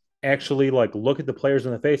like actually like look at the players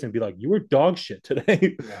in the face and be like, you were dog shit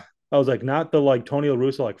today. Yeah. I was like, not the like Tony La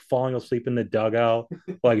Russa like falling asleep in the dugout.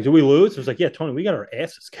 Like, do we lose? I was like, yeah, Tony, we got our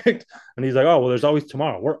asses kicked. And he's like, oh, well, there's always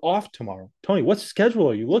tomorrow. We're off tomorrow. Tony, what schedule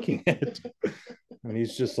are you looking at? And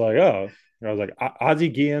he's just like, oh. And I was like, Ozzie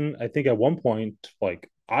Guillen, I think at one point, like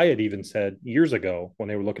I had even said years ago when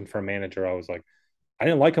they were looking for a manager, I was like, I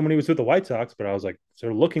didn't like him when he was with the White Sox, but I was like, so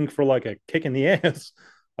they're looking for like a kick in the ass.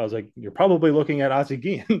 I was like, you're probably looking at Ozzie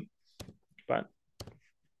Guillen. But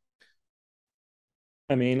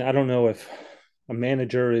I mean, I don't know if a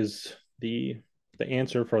manager is the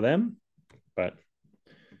answer for them, but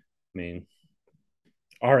I mean,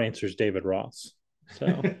 our answer is David Ross. So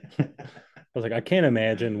I was like, I can't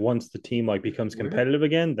imagine once the team like becomes competitive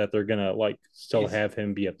again that they're gonna like still have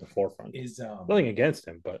him be at the forefront. Nothing against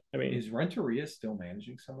him, but I mean, is Renteria still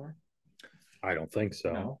managing somewhere? I don't think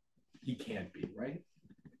so. No, he can't be, right?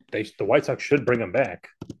 The White Sox should bring him back.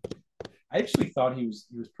 I actually thought he was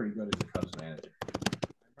pretty good as a Cubs manager. I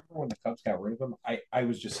remember when the Cubs got rid of him, I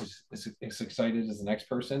was just as excited as the next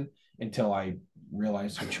person until I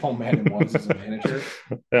realized who Joe Madden was as a manager.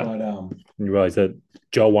 Yeah. But you realize that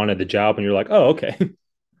Joe wanted the job, and you're like, oh, okay.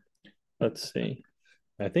 Let's see.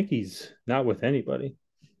 I think he's not with anybody.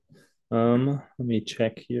 Let me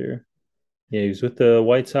check here. Yeah, he was with the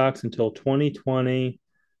White Sox until 2020,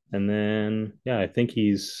 and then yeah, I think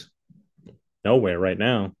he's nowhere right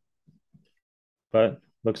now. But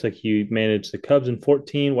looks like he managed the Cubs in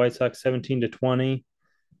 14, White Sox 17 to 20,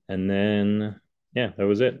 and then yeah, that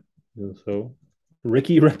was it. So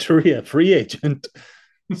Ricky Renteria, free agent,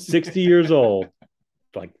 60 years old,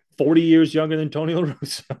 like 40 years younger than Tony La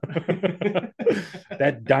Russa.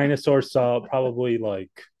 That dinosaur saw probably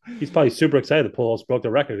like he's probably super excited. The Pujols broke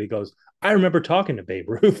the record. He goes, I remember talking to Babe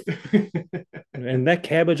Ruth, and that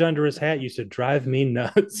cabbage under his hat used to drive me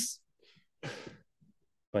nuts.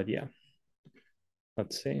 But yeah,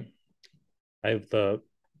 let's see. I have the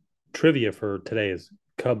trivia for today is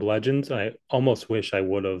Cub Legends. I almost wish I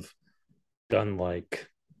would have done like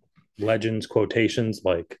legends quotations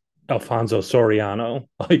like Alfonso Soriano,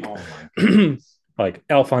 like like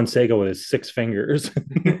Al Fonseca with his 6 fingers,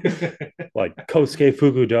 like Kosuke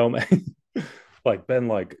Fukudome, like been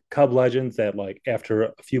like Cub legends that like after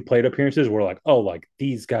a few plate appearances were like, oh, like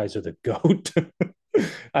these guys are the GOAT.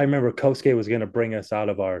 I remember Kosuke was going to bring us out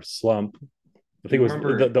of our slump. I think it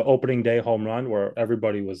was the opening day home run where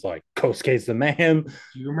everybody was like, Kosuke's the man.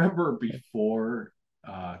 Do you remember before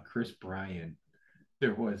Chris Bryant,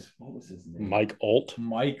 there was, what was his name? Mike Olt.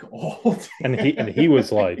 Mike Olt. and he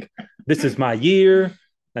was like, this is my year.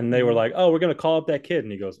 And they were like, oh, we're going to call up that kid.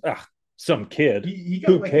 And he goes, some kid. He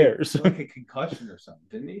got who cares? Like a concussion or something,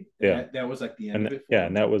 didn't he? Yeah. That was like the end of it. Yeah.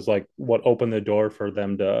 And that was like what opened the door for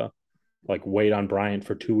them to like wait on Bryant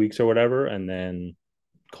for 2 weeks or whatever. And then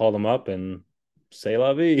call them up and say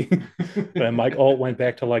la vie. And Mike Olt went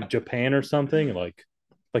back to like Japan or something. Like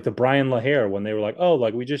the Brian LaHair when they were like, oh,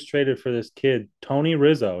 like we just traded for this kid, Tony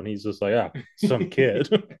Rizzo. And he's just like, some kid.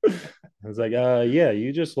 I was like, yeah,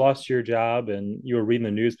 you just lost your job and you were reading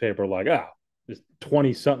the newspaper like, this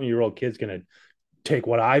 20-something-year-old kid's going to take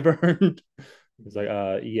what I've earned. It's like,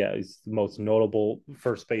 yeah, he's the most notable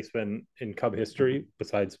first baseman in Cub history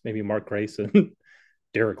besides maybe Mark Grace and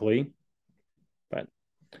Derek Lee. But,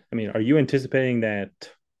 I mean, are you anticipating that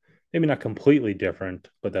maybe not completely different,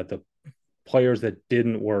 but that the players that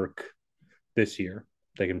didn't work this year,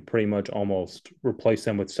 they can pretty much almost replace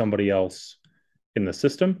them with somebody else in the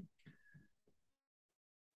system?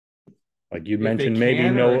 Like you mentioned, maybe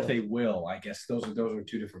no. If they will, I guess those are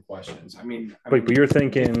two different questions. I mean, but you're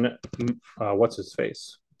thinking, what's his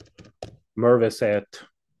face, Mervis at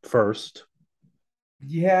first?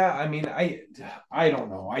 Yeah, I mean, I don't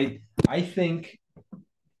know. I think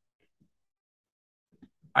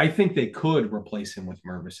they could replace him with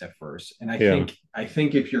Mervis at first, and I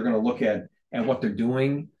think if you're going to look at what they're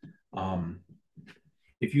doing,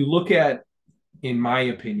 if you look at, in my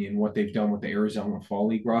opinion, what they've done with the Arizona Fall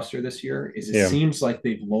League roster this year is it seems like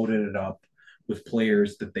they've loaded it up with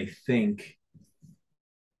players that they think,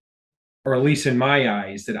 or at least in my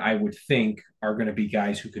eyes, that I would think are going to be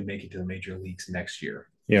guys who can make it to the major leagues next year.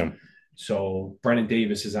 Yeah. So Brennan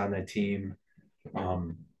Davis is on that team.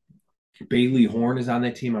 Bailey Horn is on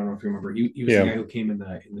that team. I don't know if you remember. He was the guy who came in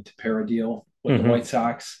the Tepera deal with the White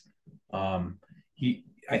Sox. I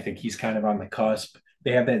think he's kind of on the cusp.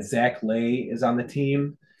 They have that Zach Lay is on the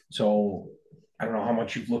team. So I don't know how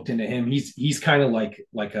much you've looked into him. He's kind of like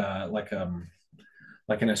an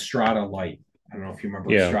Estrada light. I don't know if you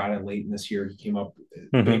remember Estrada late in this year. He came up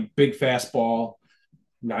big fastball,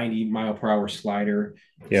 90-mile-per-hour slider.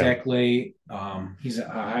 Yeah. Zach Lay, he's a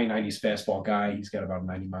high 90s fastball guy. He's got about a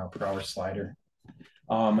 90-mile-per-hour slider.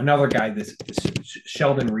 Another guy, this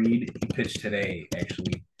Sheldon Reed, he pitched today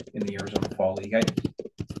actually in the Arizona Fall League.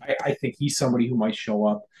 I think he's somebody who might show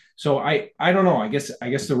up. So I don't know. I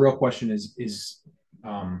guess the real question is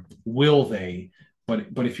will they?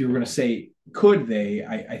 But if you were going to say could they,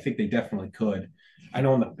 I think they definitely could. I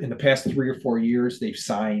know in the past 3 or 4 years they've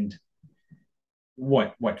signed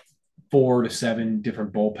what 4 to 7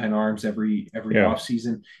 different bullpen arms every Yeah. off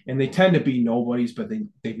season, and they tend to be nobodies, but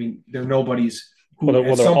they mean they're nobodies Well, who they're, at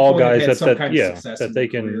well, they're some all point have guys had some that kind of yeah success that in they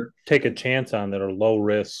their can career. take a chance on that are low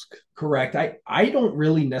risk. Correct. I don't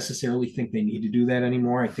really necessarily think they need to do that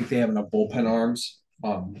anymore. I think they have enough bullpen arms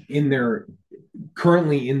in their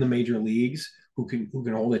currently in the major leagues who can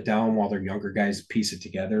hold it down while their younger guys piece it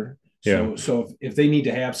together. Yeah. So if they need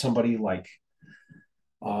to have somebody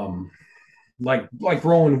um like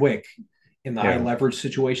Rowan Wick in the high Yeah. leverage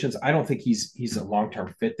situations, I don't think he's a long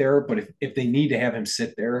term fit there. But if they need to have him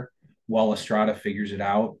sit there while Estrada figures it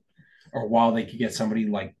out, or while they could get somebody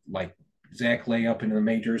like Zach Lay up into the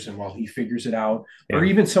majors, and while he figures it out, or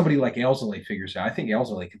Yeah. even somebody like Alzolay figures it out, I think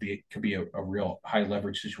Alzolay could be a real high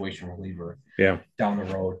leverage situation reliever Yeah. down the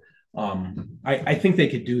road. I think they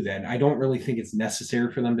could do that. I don't really think it's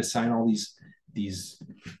necessary for them to sign all these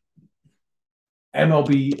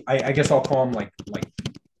MLB. I guess I'll call them like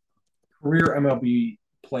career MLB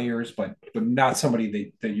players, but not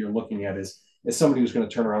somebody that you're looking at as somebody who's going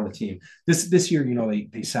to turn around the team. This year,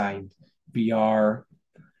 they signed VR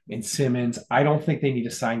and Simmons. I don't think they need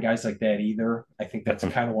to sign guys like that either. I think that's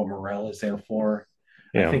kind of what Morel is there for.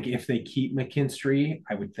 I Yeah. think if they keep McKinstry,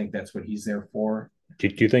 I would think that's what he's there for. Do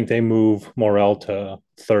you think they move Morel to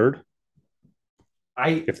third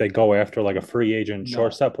I if they go after like a free agent No.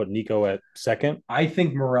 shortstop? Put Nico at second. I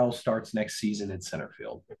think Morel starts next season in center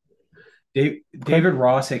field. David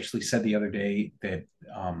Ross actually said the other day that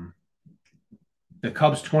the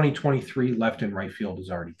Cubs 2023 left and right field is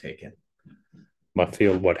already taken. Left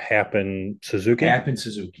field, what happened? Suzuki. Happened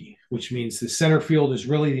Suzuki, which means the center field is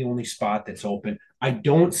really the only spot that's open. I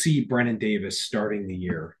don't see Brennan Davis starting the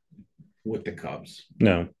year with the Cubs.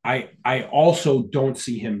 No. I also don't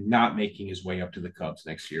see him not making his way up to the Cubs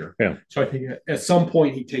next year. Yeah. So I think at some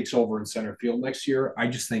point he takes over in center field next year. I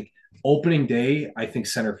just think opening day, I think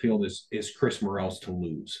center field is Chris Morel's to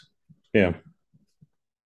lose. Yeah.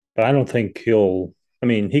 But I don't think he'll. I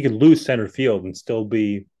mean, he could lose center field and still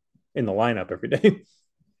be in the lineup every day.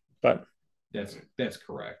 But that's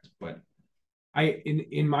correct. But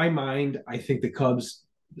in my mind, I think the Cubs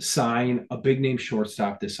sign a big name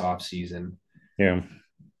shortstop this offseason. yeah,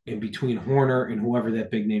 And between Horner and whoever that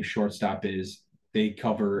big name shortstop is, they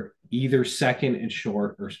cover either second and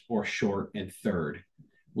short or short and third,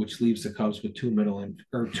 which leaves the Cubs with two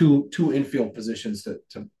infield positions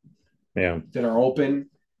that are open.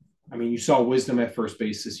 I mean, you saw Wisdom at first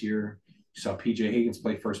base this year. You saw PJ Higgins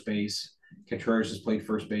play first base. Contreras has played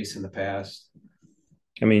first base in the past.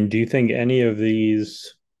 I mean, do you think any of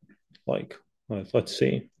these, like, let's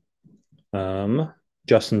see,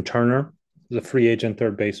 Justin Turner is a free agent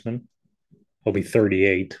third baseman. He'll be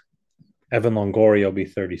 38. Evan Longoria will be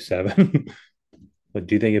 37. But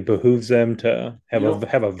do you think it behooves them to have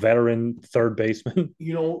a veteran third baseman?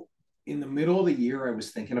 In the middle of the year, I was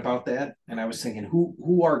thinking about that, and I was thinking,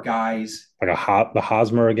 who are guys like the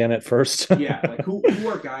Hosmer again at first? Yeah, like who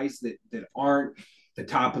are guys that aren't the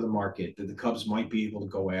top of the market that the Cubs might be able to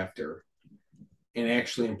go after and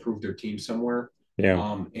actually improve their team somewhere.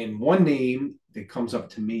 Yeah. And one name that comes up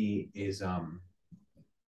to me is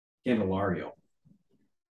Candelario.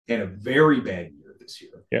 He had a very bad year this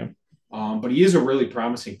year. Yeah. But he is a really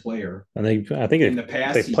promising player. And I think in the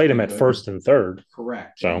past they played him at first and third.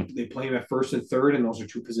 Correct. So they play him at first and third, and those are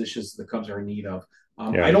two positions the Cubs are in need of.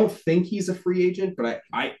 Yeah. I don't think he's a free agent, but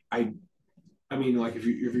I mean, like if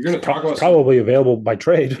you're going to talk about probably available by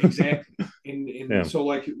trade. Exactly. And so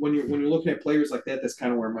like when you're looking at players like that, that's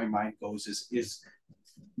kind of where my mind goes is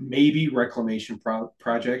maybe reclamation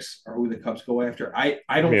projects are who the Cubs go after. I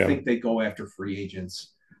don't think they go after free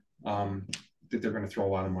agents that they're going to throw a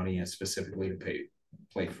lot of money at specifically to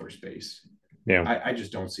play first base. Yeah. I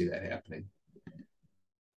just don't see that happening.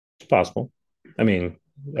 It's possible. I mean,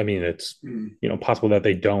 it's possible that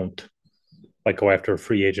they don't like go after a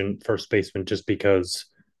free agent first baseman just because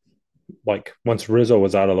like once Rizzo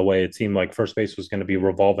was out of the way, it seemed like first base was going to be a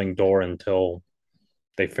revolving door until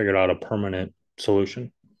they figured out a permanent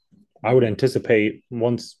solution. I would anticipate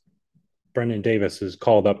once Brendan Davis is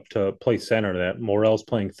called up to play center that Morel's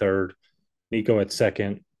playing third, Nico at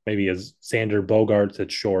second, maybe as Xander Bogaerts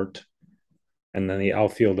at short, and then the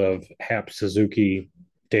outfield of Happ, Suzuki,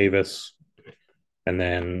 Davis, and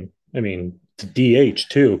then DH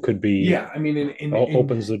too could be Yeah, I mean,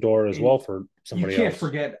 opens the door as well for you somebody can't else.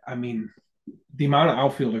 forget. I mean, the amount of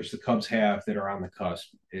outfielders the Cubs have that are on the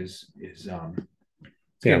cusp is it's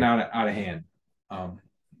getting Yeah, out of hand. Um,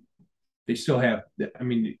 they still have. I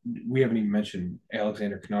mean, we haven't even mentioned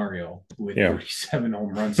Alexander Canario, who had yeah, 37 home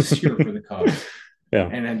runs this year for the Cubs yeah.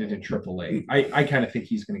 and ended in AAA. I kind of think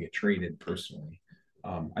he's going to get traded personally.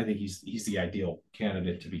 I think he's the ideal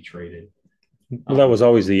candidate to be traded. Well, that was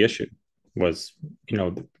always the issue. Was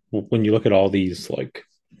when you look at all these like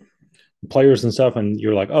players and stuff, and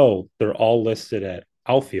you're like, oh, they're all listed at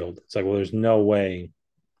outfield. It's like, well, there's no way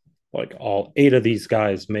like all eight of these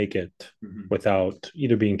guys make it without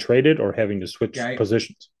either being traded or having to switch Yeah,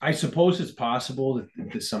 positions. I suppose it's possible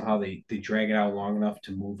that somehow they drag it out long enough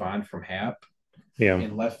to move on from Hap Yeah.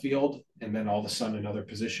 in left field, and then all of a sudden another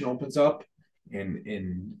position opens up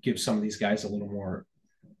and gives some of these guys a little more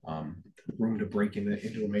room to break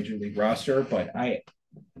into a major league roster. But I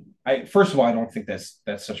first of all, I don't think that's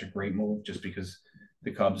such a great move just because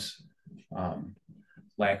the Cubs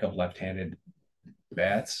lack of left-handed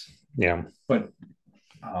bats. Yeah. But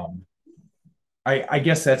um, I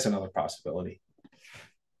guess that's another possibility.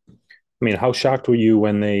 I mean, how shocked were you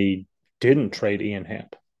when they didn't trade Ian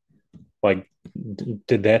Happ? Like,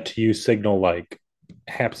 did that to you signal like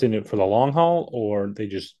Happ's in it for the long haul, or they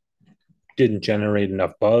just didn't generate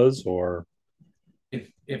enough buzz, or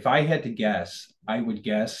If I had to guess, I would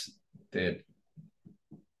guess that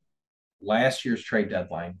last year's trade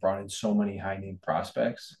deadline brought in so many high name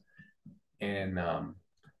prospects, and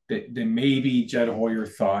that maybe Jed Hoyer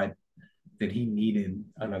thought that he needed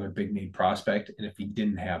another big name prospect, and if he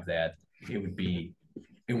didn't have that, it would be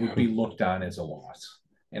looked on as a loss.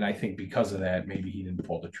 And I think because of that, maybe he didn't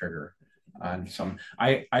pull the trigger on some.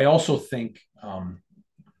 I also think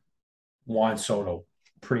Juan Soto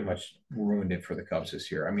pretty much ruined it for the Cubs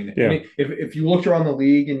this year. I mean, yeah, if you looked around the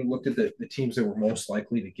league and you looked at the teams that were most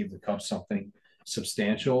likely to give the Cubs something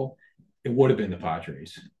substantial, it would have been the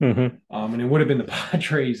Padres. mm-hmm. And it would have been the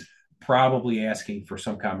Padres probably asking for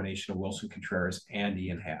some combination of Wilson Contreras and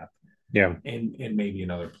Ian Happ Yeah. and maybe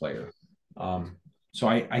another player. So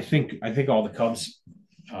I think all the Cubs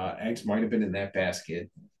eggs might have been in that basket.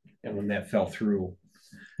 And when that fell through,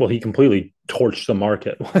 Well, he completely torched the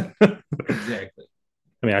market. exactly.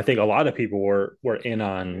 I mean, I think a lot of people were in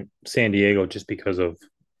on San Diego just because of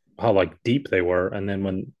how like deep they were, and then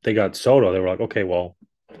when they got Soto, they were like, okay, well,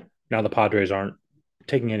 now the Padres aren't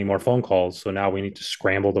taking any more phone calls, so now we need to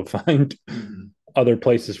scramble to find other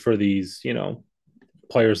places for these,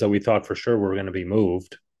 players that we thought for sure were going to be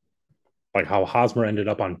moved. Like how Hosmer ended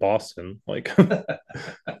up on Boston, like that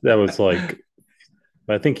was like.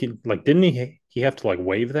 But I think he like didn't he have to like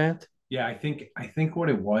waive that? Yeah, I think what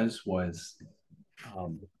it was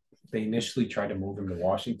um, they initially tried to move him to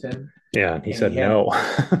Washington, Yeah, and he and said no.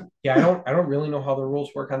 yeah, I don't really know how the rules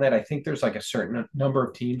work on that. I think there's like a certain number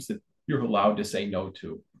of teams that you're allowed to say no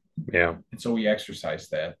to, Yeah. and so we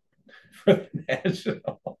exercised that for the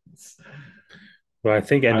Nationals. Well, I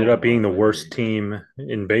think I ended up wouldn't being want the to play worst there team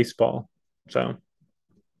in baseball. So,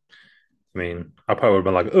 I mean, I probably would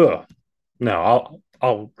have been like, ugh, no,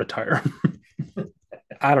 I'll retire.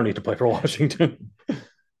 I don't need to play for Washington.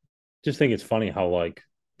 Just think it's funny how like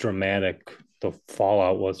dramatic the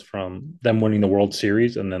fallout was from them winning the World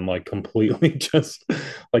Series and then like completely just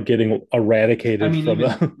like getting I eradicated mean, from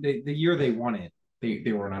even the the year they won it,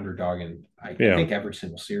 they were an underdog, and I yeah. think every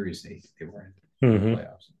single series they were in the Mm-hmm.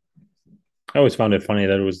 playoffs. I always found it funny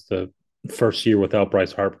that it was the first year without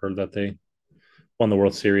Bryce Harper that they won the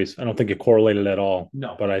World Series. I don't think it correlated at all,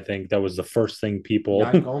 No, but I think that was the first thing people.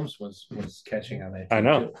 Yan Gomes was catching on that I team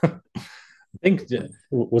know. too. I think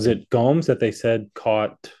was it Gomes that they said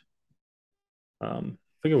caught. I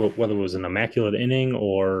forget whether it was an immaculate inning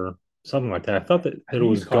or something like that. I thought I that it think he's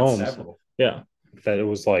was caught Gomes. several. Yeah, that it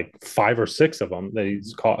was like 5 or 6 of them that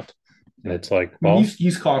he's caught, and it's like, I mean, well,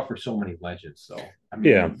 he's caught for so many legends. So I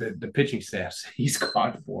mean, yeah, the pitching staffs he's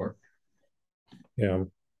caught for. yeah,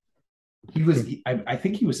 I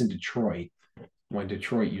think he was in Detroit when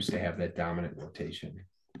Detroit used to have that dominant rotation.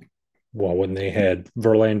 well, when they had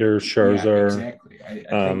Verlander, Yeah, Scherzer, exactly.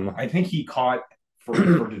 um, I think he caught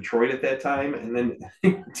for Detroit at that time, and then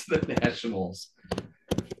to the Nationals.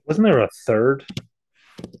 wasn't there a third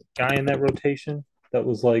guy in that rotation that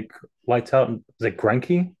was like lights out? Was it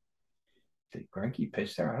Greinke? Did Greinke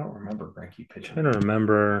pitch there? I don't remember Greinke I pitching. don't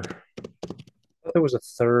remember. There was a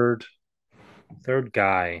third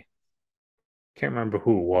guy. Can't remember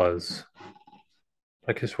who it was.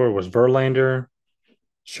 I guess where it was Verlander,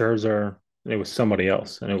 Scherzer, and it was somebody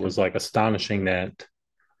else, and it was like astonishing that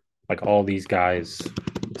like all these guys.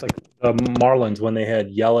 It's like the Marlins when they had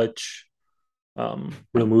Yelich.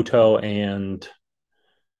 Realmuto and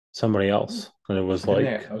somebody else. And it was Didn't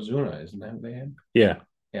they have like, Ozuna? Isn't that what they had? yeah.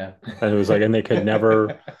 Yeah. And it was like, and they could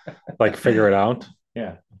never like figure it out.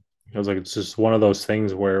 Yeah. It was like, it's just one of those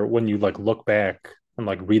things where when you like look back and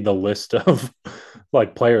like read the list of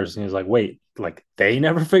like players, and he's like, wait, like they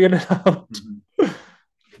never figured it out. Mm-hmm.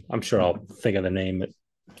 I'm sure I'll think of the name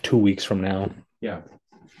 2 weeks from now. Yeah.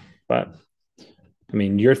 But I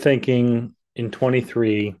mean, you're thinking in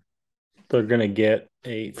 23, they're going to get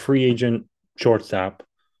a free agent shortstop.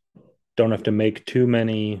 Don't have to make too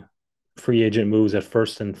many free agent moves at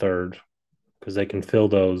first and third because they can fill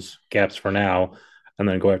those gaps for now and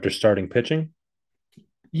then go after starting pitching.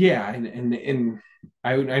 Yeah, and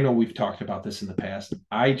I know we've talked about this in the past.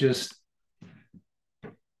 I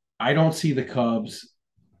don't see the Cubs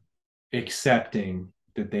accepting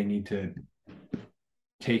that they need to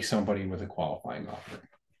take somebody with a qualifying offer.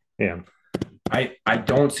 Yeah. I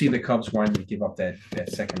don't see the Cubs wanting to give up that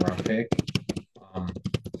second round pick. I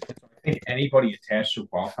think anybody attached to a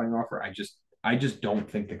qualifying offer, I just don't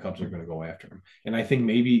think the Cubs are going to go after him. And I think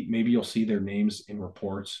maybe you'll see their names in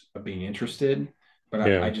reports of being interested, but I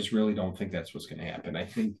Yeah. just really don't think that's what's going to happen. I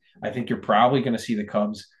think you're probably going to see the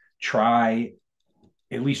Cubs try,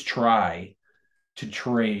 at least try to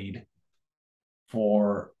trade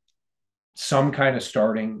for some kind of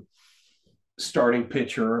starting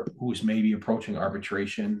pitcher who's maybe approaching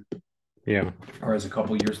arbitration Yeah. or has a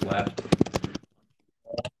couple years left.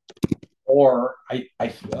 Or I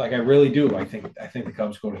really do. I think the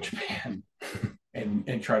Cubs go to Japan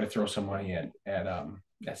and try to throw some money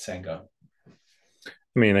at Senga.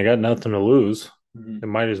 I mean, they got nothing to lose. Mm-hmm. It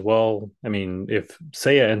might as well. I mean, if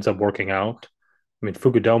Seiya ends up working out, I mean,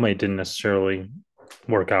 Fukudome didn't necessarily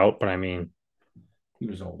work out, but I mean, He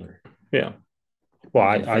was older. yeah.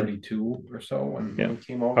 Well, He was like I 32 or so when yeah, he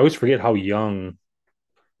came I over. always forget how young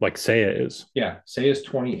like Seiya is. Yeah, Seiya's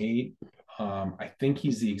 28. I think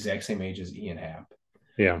he's the exact same age as Ian Happ.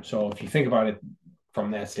 Yeah. So if you think about it from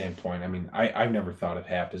that standpoint, I mean, I've never thought of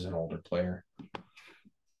Happ as an older player.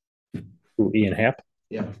 Ooh, Ian Happ.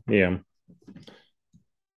 Yeah. Yeah.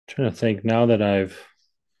 Trying to think now that I've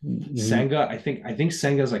Senga, I think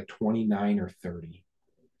Senga's like 29 or 30.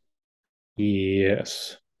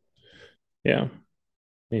 yes. Yeah.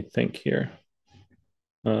 Let me think here.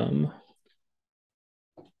 Um,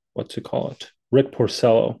 what's it call it? Rick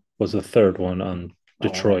Porcello was the third one on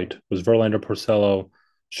Detroit. It was Verlander, Porcello,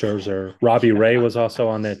 Scherzer. Robbie Ray was also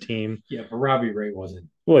on that team. Yeah, but Robbie Ray wasn't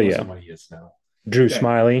Well, yeah. what he is now. Drew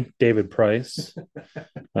Smiley, David Price.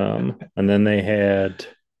 And then they had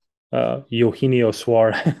Eugenio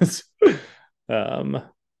Suarez.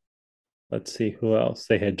 Let's see who else.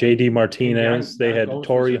 They had JD Martinez. They had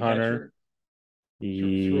Torrey Hunter.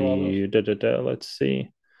 Let's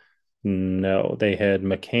see. No, they had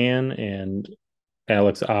McCann and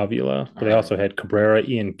Alex Avila. But they also had Cabrera,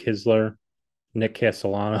 Ian Kisler, Nick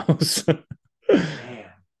Castellanos. Man.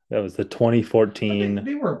 That was the 2014.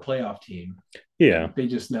 They were a playoff team. Yeah. They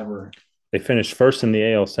just never. They finished first in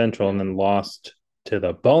the AL Central and then lost to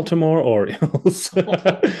the Baltimore Orioles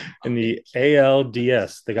in the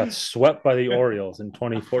ALDS. They got swept by the Orioles in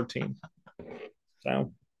 2014.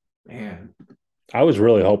 So, man, I was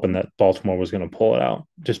really hoping that Baltimore was going to pull it out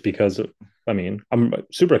just because, I mean, I'm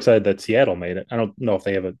super excited that Seattle made it. I don't know if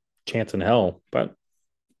they have a chance in hell, but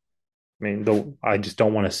I mean, I just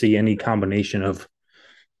don't want to see any combination of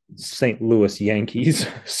St. Louis Yankees.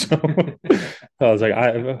 So I was like,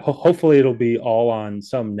 hopefully it'll be all on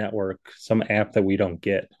some network, some app that we don't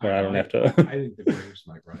get where I don't have to. I think the Braves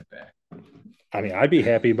might run it back. I mean, I'd be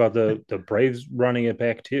happy about the Braves running it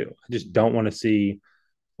back too. I just don't want to see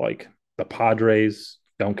like the Padres.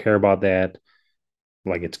 Don't care about that.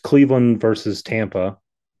 Like it's Cleveland versus Tampa.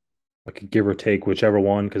 Like give or take whichever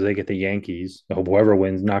one because they get the Yankees. Whoever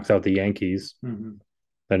wins knocks out the Yankees. Mm-hmm.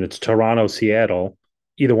 Then it's Toronto, Seattle.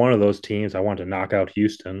 Either one of those teams, I want to knock out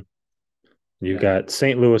Houston. You've got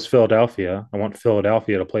St. Louis, Philadelphia. I want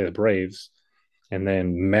Philadelphia to play the Braves. And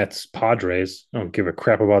then Mets, Padres. I don't give a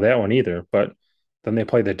crap about that one either. But then they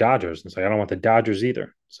play the Dodgers. It's like, I don't want the Dodgers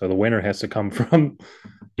either. So the winner has to come from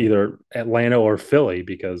either Atlanta or Philly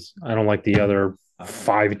because I don't like the other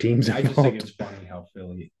 5 teams. I just think it's funny how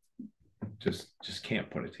Philly just can't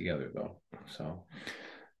put it together, though. So,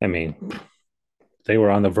 I mean, they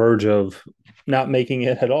were on the verge of not making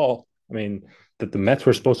it at all. I mean, that the Mets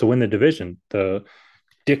were supposed to win the division. The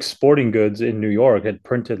Dick's Sporting Goods in New York had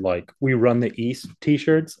printed like "We Run the East"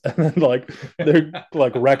 T-shirts, and then like their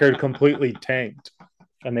like record completely tanked,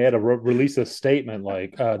 and they had to release a statement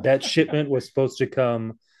like that shipment was supposed to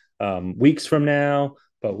come weeks from now,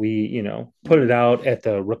 but we put it out at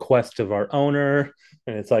the request of our owner,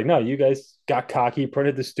 And it's like, no, you guys got cocky,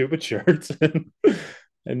 printed the stupid shirts,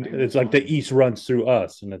 and it's like the East runs through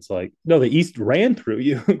us. And it's like, no, the East ran through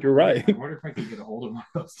you. You're right. I wonder if I could get a hold of one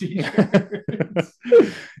of those t-shirts.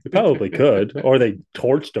 You probably could, or they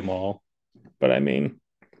torched them all. But I mean,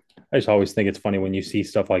 I just always think it's funny when you see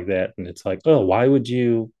stuff like that, and it's like, oh, why would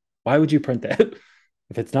you print that?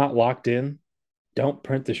 If it's not locked in, don't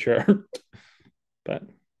print the shirt. But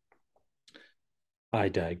I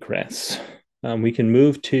digress. We can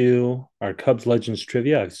move to our Cubs Legends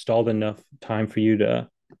trivia. I've stalled enough time for you to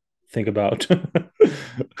think about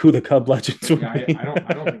who the Cub Legends would be.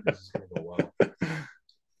 I don't think this is going to go well.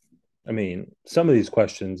 I mean, some of these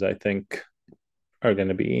questions I think are going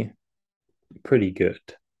to be pretty good.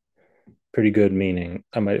 Pretty good meaning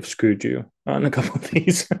I might have screwed you on a couple of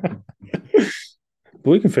these. But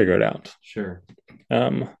we can figure it out. Sure.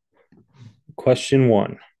 Question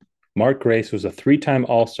 1. Mark Grace was a 3-time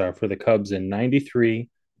All-Star for the Cubs in 93,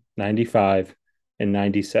 95, and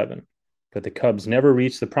 97. But the Cubs never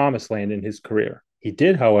reached the promised land in his career. He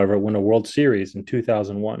did, however, win a World Series in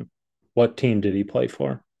 2001. What team did he play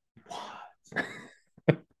for?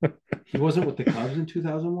 What? He wasn't with the Cubs in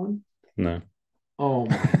 2001? No. Oh,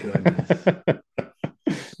 my goodness.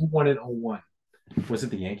 Who won in 01? Was it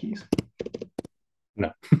the Yankees?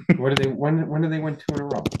 No. When did they win 2 in a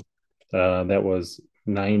row? That was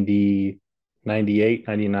 90, 98,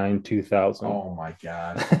 99, 2000. Oh my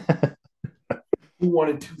God. Who won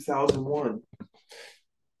in 2001? It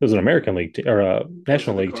was an American League or a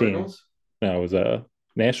National League team. No, it was a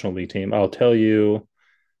National League team. I'll tell you.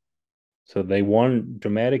 So they won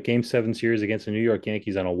dramatic Game 7 series against the New York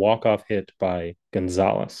Yankees on a walk-off hit by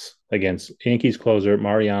Gonzalez against Yankees closer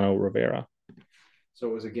Mariano Rivera. So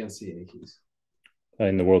it was against the Yankees.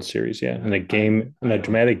 In the World Series, yeah. In the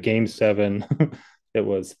dramatic Game 7, it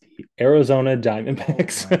was the Arizona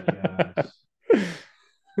Diamondbacks. Oh my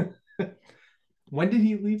gosh. When did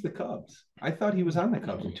he leave the Cubs? I thought he was on the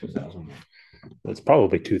Cubs in 2001. It's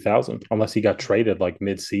probably 2000, unless he got traded like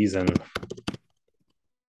mid-season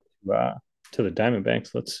to the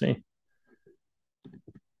Diamondbacks. Let's see.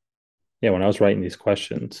 Yeah, when I was writing these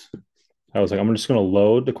questions, I was like, I'm just going to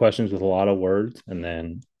load the questions with a lot of words and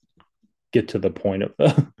then get to the point of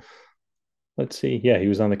the. Let's see. Yeah, he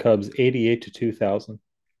was on the Cubs 88 to 2000.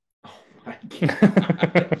 Oh my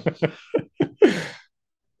God.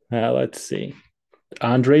 Let's see.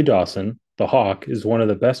 Andre Dawson, the Hawk, is one of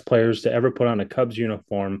the best players to ever put on a Cubs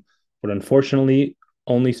uniform, but unfortunately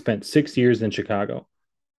only spent 6 years in Chicago.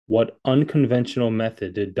 What unconventional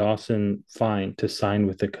method did Dawson find to sign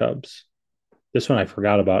with the Cubs? This one I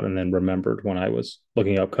forgot about and then remembered when I was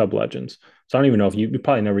looking up Cub Legends. So I don't even know if you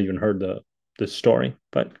probably never even heard the story,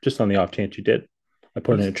 but just on the off chance you did, I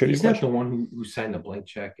put it in a trivia. He's not the one who signed the blank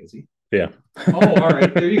check, is he? Yeah. Oh, all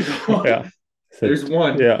right. There you go. Yeah. So, there's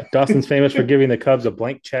one. Yeah. Dawson's famous for giving the Cubs a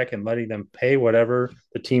blank check and letting them pay whatever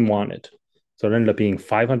the team wanted. So it ended up being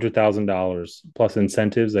 $500,000 plus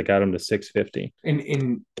incentives that got him to $650,000.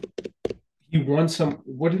 And he won some.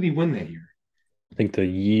 What did he win that year? I think the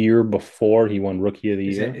year before he won Rookie of the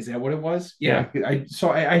Year. Is that what it was? Yeah.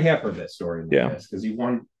 I have heard that story. Yeah. Because he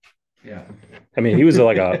won. Yeah. I mean, he was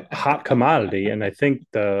like a hot commodity, and I think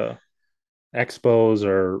the Expos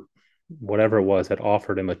or whatever it was had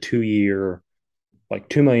offered him a 2-year, like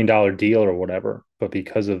 $2 million deal or whatever. But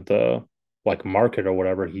because of the like market or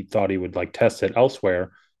whatever, he thought he would like test it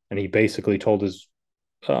elsewhere, and he basically told his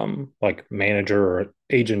like manager or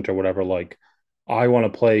agent or whatever, like, I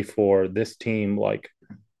want to play for this team. Like,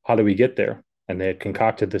 how do we get there? And they had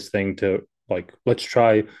concocted this thing to like, let's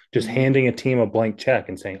try just handing a team a blank check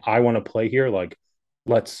and saying, I want to play here. Like,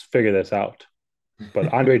 let's figure this out.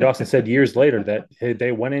 But Andre Dawson said years later that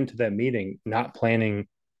they went into that meeting not planning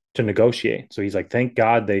to negotiate. So he's like, thank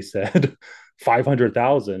God they said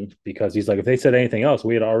 500,000, because he's like, if they said anything else,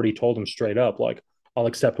 we had already told him straight up, like, I'll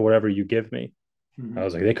accept whatever you give me. I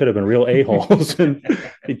was like, they could have been real a-holes. And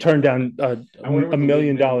he turned down a $1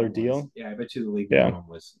 million deal. Yeah, I bet you the league minimum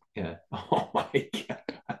was. Yeah. Oh my God.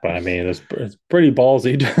 But I mean, it's pretty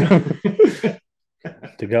ballsy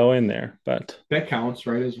to go in there. But that counts,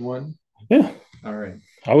 right? As one. Yeah. All right.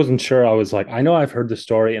 I wasn't sure. I was like, I know I've heard the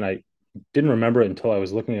story, and I didn't remember it until I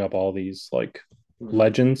was looking up all these like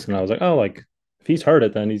legends, and I was like, oh, like if he's heard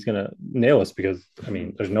it, then he's gonna nail us, because I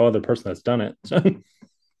mean, there's no other person that's done it. So.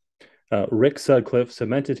 Rick Sutcliffe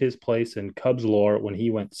cemented his place in Cubs lore when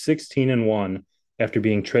he went 16-1 after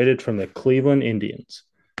being traded from the Cleveland Indians.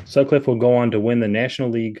 Sutcliffe will go on to win the National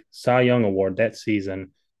League Cy Young Award that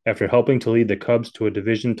season after helping to lead the Cubs to a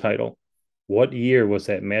division title. What year was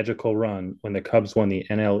that magical run when the Cubs won the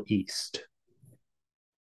NL East?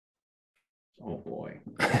 Oh, boy.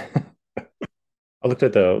 I looked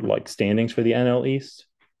at the like standings for the NL East,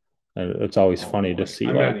 and it's always Oh funny to boy, see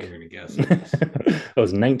I'm not like even gonna guess this. it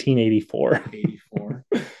was 1984. 84,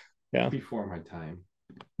 Yeah, before my time.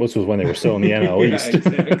 this was when they were still in the NL Yeah, East.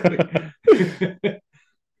 exactly.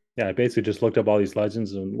 Yeah, I basically just looked up all these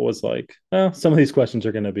legends and was like, well, some of these questions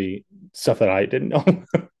are going to be stuff that I didn't know.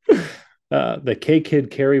 The K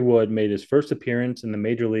Kid Kerry Wood made his first appearance in the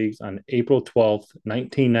major leagues on April 12th,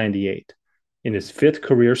 1998. In his fifth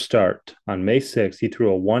career start on May 6th, he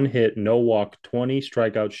threw a one hit, no walk, 20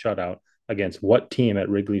 strikeout shutout against what team at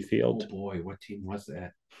Wrigley Oh Field? boy, what team was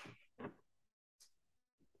that?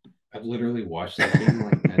 I've literally watched that game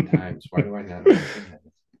like 10 times. Why do I not know what team that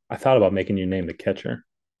is? I thought about making you name the catcher,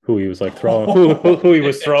 who he was like throwing, who he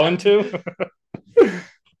was throwing to.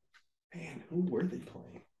 Man, who were they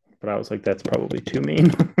playing? But I was like, that's probably too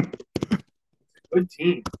mean. Good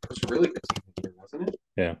team. It was a really good team that year, wasn't it?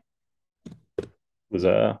 Yeah. It was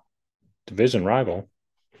a division rival.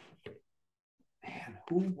 Man,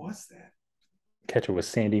 who was that? Catcher was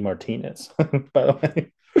Sandy Martinez, by the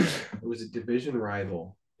way. It was a division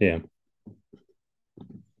rival. Yeah.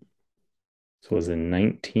 So it was in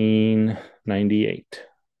 1998.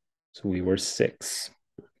 So we were six.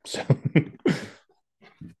 So I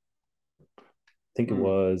think it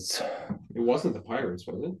was. It wasn't the Pirates,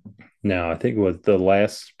 was it? No, I think it was the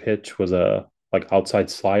last pitch was a like outside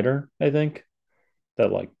slider, I think. That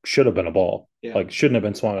like should have been a ball. Yeah. Like shouldn't have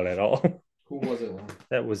been swung at all. Who was it?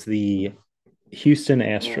 That was the Houston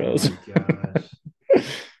Astros. Oh my gosh.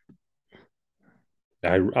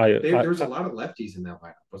 There was a lot of lefties in that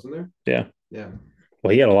lineup, wasn't there? Yeah. Yeah.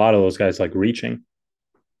 Well, he had a lot of those guys like reaching.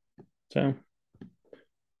 So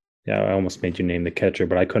yeah, I almost made you name the catcher,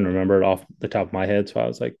 but I couldn't remember it off the top of my head. So I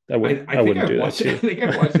was like, I wouldn't do that to you. I think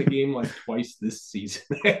I watched the game like twice this season,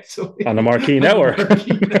 actually. On the Marquee Network.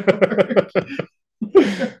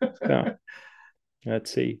 Yeah.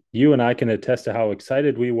 Let's see. You and I can attest to how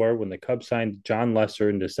excited we were when the Cubs signed Jon Lester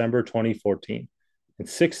in December 2014. In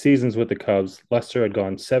 6 seasons with the Cubs, Lester had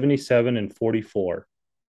gone 77-44.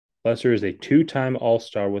 Lester is a two-time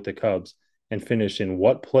All-Star with the Cubs and finished in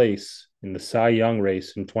what place in the Cy Young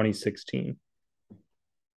race in 2016?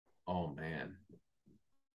 Oh, man.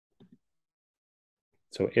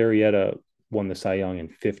 So Arrieta won the Cy Young in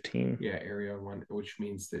 15. Yeah, Arrieta won, which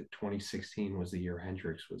means that 2016 was the year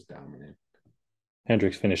Hendricks was dominant.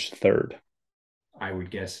 Hendricks finished third. I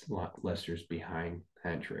would guess Lester's behind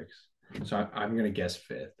Hendricks. So I'm going to guess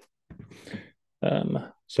fifth.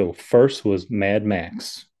 So first was Mad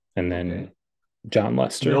Max, and then Jon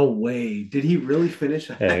Lester. No way. Did he really finish?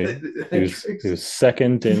 He was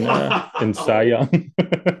second in Cy Young.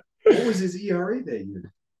 What was his ERA that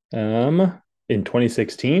year? In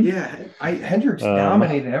 2016. Yeah, Hendricks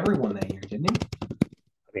dominated everyone that year, didn't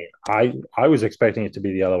he? I mean, I was expecting it to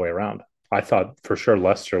be the other way around. I thought for sure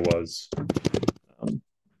Lester was at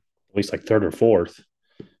least like third or fourth.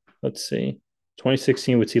 Let's see.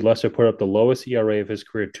 2016 would see Lester put up the lowest ERA of his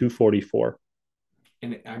career, 2.44.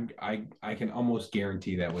 And I can almost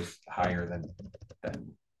guarantee that was higher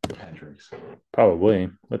than Hendricks. Probably.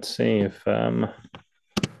 Let's see if I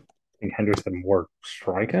think Hendricks had more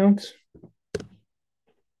strikeouts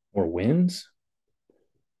or wins.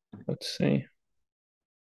 Let's see.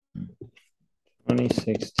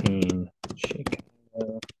 2016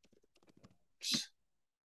 Chicago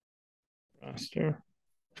roster.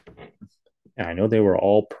 Yeah, I know they were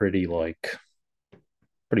all pretty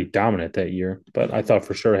dominant that year, but I thought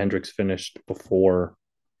for sure Hendricks finished before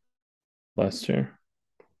Lester.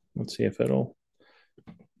 Let's see if it'll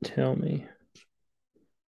tell me.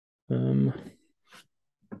 Probably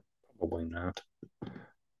not.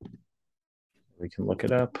 We can look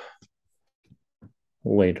it up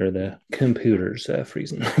later. The computer's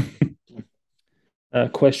freezing.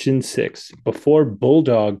 Question 6. Before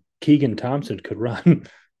Bulldog Keegan Thompson could run,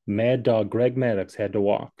 Mad Dog Greg Maddux had to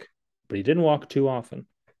walk, but he didn't walk too often.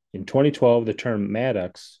 In 2012, the term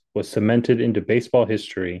Maddux was cemented into baseball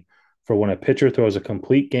history for when a pitcher throws a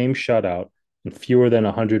complete game shutout in fewer than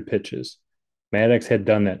 100 pitches. Maddux had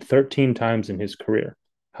done that 13 times in his career.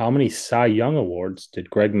 How many Cy Young awards did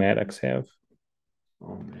Greg Maddux have?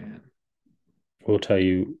 Oh, man. We'll tell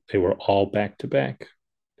you they were all back-to-back.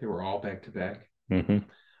 They were all back-to-back? Mm-hmm.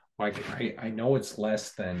 I know it's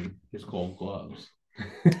less than his Gold Gloves.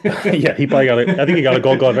 Yeah, he probably I think he got a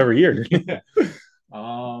Gold Glove every year. Yeah.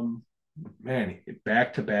 Man,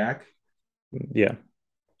 back-to-back? Yeah.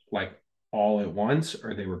 Like all at once,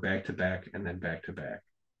 or they were back-to-back and then back-to-back?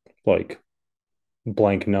 Like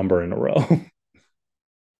blank number in a row.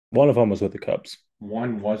 One of them was with the Cubs.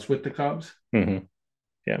 One was with the Cubs? Mm-hmm.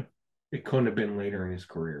 Yeah. It couldn't have been later in his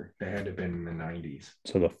career. They had to have been in the 90s.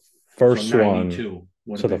 So the First So one. 92.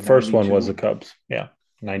 So the first one was the Cubs. Yeah,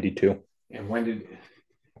 92. And when did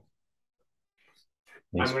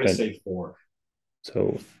He I'm going to spent say 4.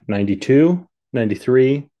 so 92,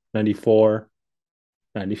 93, 94,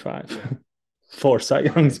 95. Yeah. 4 Cy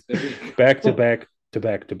Youngs back to back to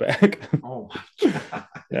back to back. Oh my god.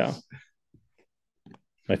 Yeah.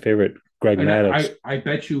 My favorite, Greg And Maddux. I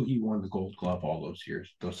bet you he won the Gold Glove all those years,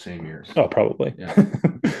 those same years. Oh, probably. Yeah.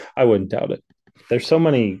 I wouldn't doubt it. There's so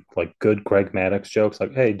many like good Greg Maddux jokes.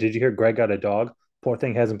 Like, hey, did you hear Greg got a dog? Poor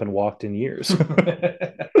thing hasn't been walked in years.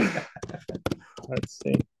 Let's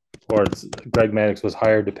see. Or Greg Maddux was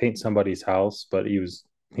hired to paint somebody's house, but he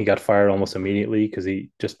got fired almost immediately because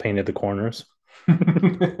he just painted the corners.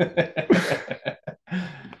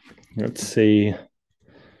 Let's see.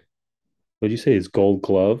 What'd you say? Is Gold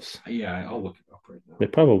Gloves? Yeah, I'll look it up right now.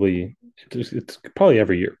 It's probably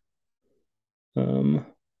every year.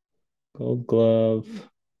 Gold Glove. I'm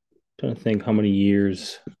trying to think how many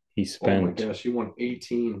years he spent. Oh my gosh, he won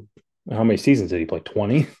 18. How many seasons did he play?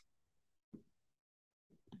 20?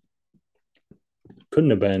 Couldn't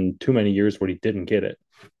have been too many years where he didn't get it.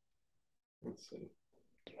 Let's see.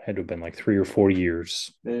 Had to have been like 3 or 4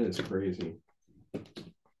 years. That is crazy.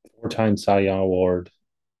 4-time Cy Young Award,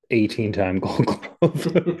 18-time Gold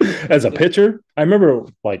Glove. As a pitcher, I remember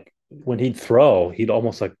like when he'd throw, he'd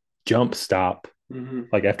almost like jump stop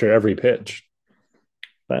like after every pitch.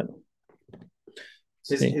 But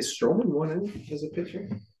Is Stroman won it as a pitcher?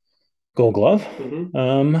 Gold Glove?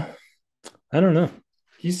 I don't know.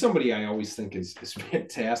 He's somebody I always think is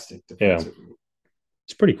fantastic defensively. Yeah.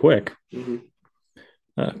 It's pretty quick.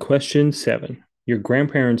 Question 7. Your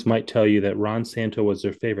grandparents might tell you that Ron Santo was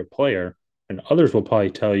their favorite player, and others will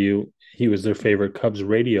probably tell you he was their favorite Cubs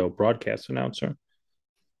radio broadcast announcer.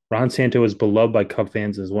 Ron Santo is beloved by Cub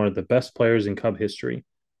fans as one of the best players in Cub history.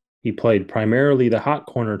 He played primarily the hot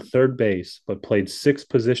corner third base, but played 6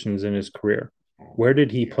 positions in his career. Where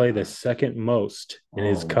did he play the second most in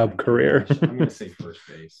his Cub career? I'm going to say first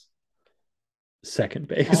base. Second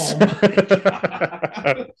base.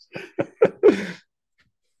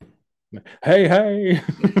 Hey.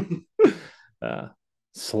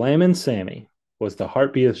 Slammin' Sammy was the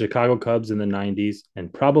heartbeat of Chicago Cubs in the 90s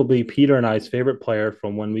and probably Peter and I's favorite player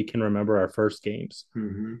from when we can remember our first games.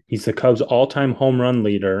 He's the Cubs' all-time home run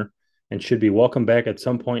leader and should be welcomed back at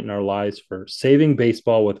some point in our lives for saving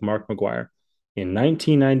baseball with Mark McGwire. In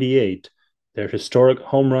 1998, their historic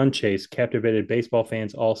home run chase captivated baseball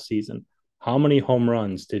fans all season. How many home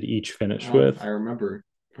runs did each finish with? I remember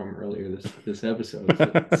from earlier this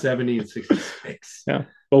episode, 70 and 66. Yeah.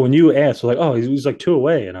 But when you asked, like, oh, he's like 2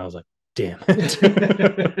 away, and I was like, damn it.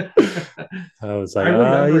 I was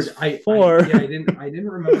like, he's 4. I didn't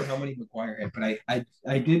remember how many McGwire had, but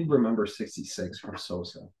I did remember 66 from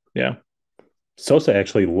Sosa. Yeah. Sosa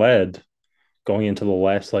actually led going into the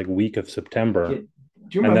last like week of September.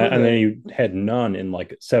 And then you had none in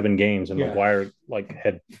like 7 games, and McGwire like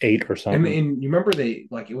had 8 or something. And you remember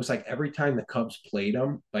it was like every time the Cubs played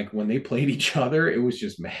them, like when they played each other, it was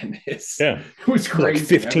just madness. Yeah, it was crazy.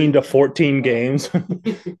 Like 15 to 14 games.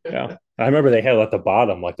 Yeah, I remember they had at the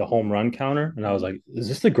bottom like the home run counter, and I was like, "Is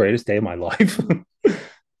this the greatest day of my life?"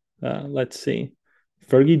 Let's see.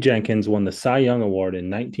 Fergie Jenkins won the Cy Young Award in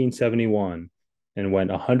 1971 and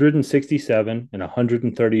went 167 and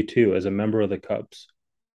 132 as a member of the Cubs.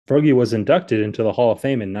 Fergie was inducted into the Hall of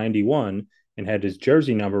Fame in 91 and had his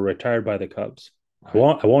jersey number retired by the Cubs. I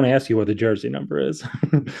won't ask you what the jersey number is.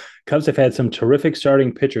 Cubs have had some terrific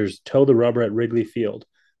starting pitchers toe the rubber at Wrigley Field,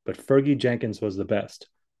 but Fergie Jenkins was the best.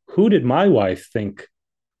 Who did my wife think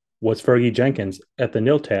was Fergie Jenkins at the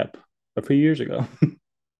Nil Tap a few years ago?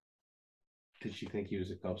 Did she think he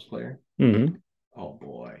was a Cubs player? Mm-hmm. Oh,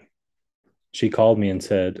 boy. She called me and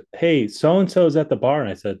said, hey, so-and-so is at the bar. And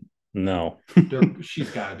I said, no. She's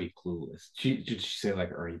got to be clueless. Did she say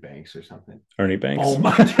like Ernie Banks or something? Ernie Banks. Oh,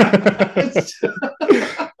 my God.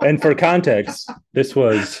 And for context, this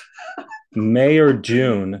was May or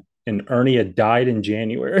June, and Ernie had died in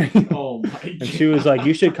January. Oh, my God. And she was like,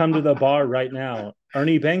 you should come to the bar right now.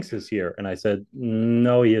 Ernie Banks is here. And I said,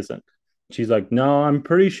 no, he isn't. She's like, no, I'm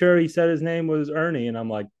pretty sure he said his name was Ernie. And I'm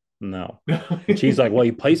like, no. And she's like, well,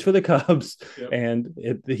 he plays for the Cubs. Yep.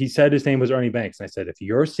 And he said his name was Ernie Banks. And I said, if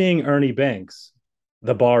you're seeing Ernie Banks,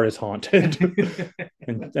 the bar is haunted.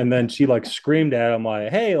 and then she like screamed at him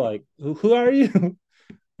like, hey, like, who are you?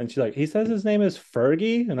 And she's like, he says his name is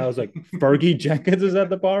Fergie. And I was like, Fergie Jenkins is at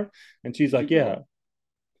the bar? And she's like, yeah.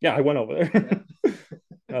 Yeah, I went over there. Yeah.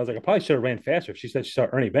 I was like, I probably should have ran faster. If she said she saw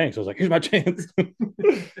Ernie Banks, I was like, here's my chance.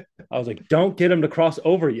 I was like, don't get him to cross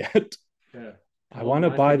over yet. Yeah. I want to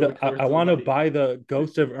buy the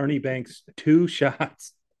Ghost of Ernie Banks 2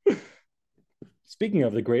 shots. Speaking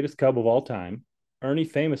of the greatest Cub of all time, Ernie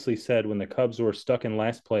famously said when the Cubs were stuck in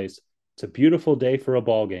last place, "It's a beautiful day for a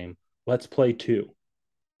ball game. Let's play two."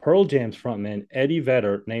 Pearl Jam's frontman Eddie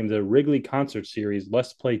Vedder named the Wrigley concert series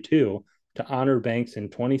Let's Play 2 to honor Banks in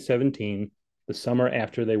 2017, the summer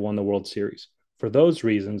after they won the World Series. For those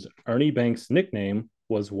reasons, Ernie Banks' nickname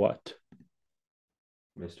was what?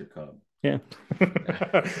 Mr. Cub. Yeah.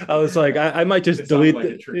 I was like, I might just delete like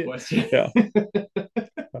a trick question. Yeah.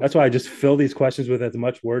 That's why I just fill these questions with as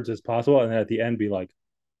much words as possible. And then at the end be like,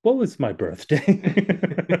 what was my birthday?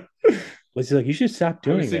 He's like, you should stop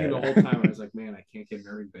doing I was thinking that. the whole time, I was like, man, I can't get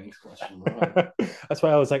Mary Banks question wrong. That's why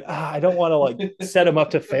I was like, I don't want to like set him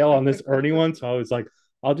up to fail on this Ernie one. So I was like,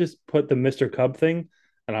 I'll just put the Mr. Cub thing.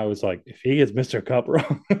 And I was like, if he gets Mr. Cub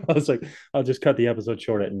wrong, I was like, I'll just cut the episode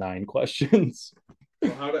short at 9 questions. So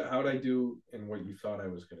how'd I do in what you thought I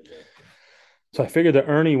was going to get? So I figured the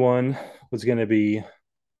Ernie one was going to be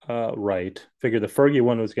right. Figured the Fergie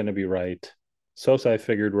one was going to be right. Sosa I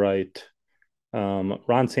figured right.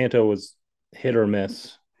 Ron Santo was hit or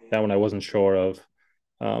miss. That one I wasn't sure of.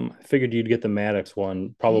 I figured you'd get the Maddox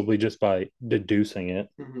one probably just by deducing it.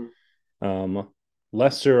 Mm-hmm.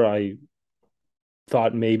 Lester, I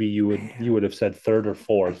thought maybe you would have said third or I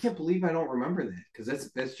fourth. can't believe I don't remember that,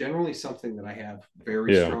 because that's generally something that I have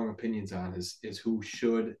very strong opinions on is who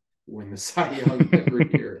should win the Cy Young every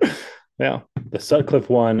year. Yeah, the Sutcliffe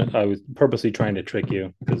one, I was purposely trying to trick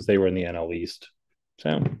you because they were in the NL East.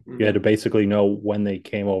 So you had to basically know when they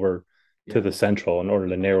came over to the Central in order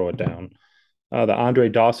to narrow it down. The Andre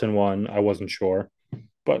Dawson one, I wasn't sure,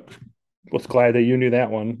 but was glad that you knew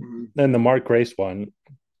that one. Mm-hmm. Then the Mark Grace one,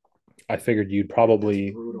 I figured you'd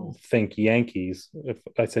probably think Yankees. If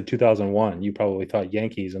I said 2001, you probably thought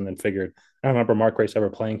Yankees and then figured, I don't remember Mark Grace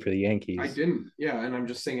ever playing for the Yankees. I didn't. Yeah, and I'm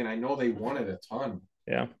just thinking, I know they won it a ton.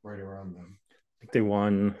 Yeah. Right around them. I think they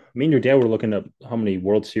won. Me and your dad were looking up how many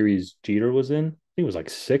World Series Jeter was in. I think it was like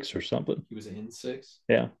 6 or something. He was in 6?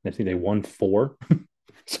 Yeah. I think they won 4.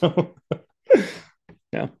 So,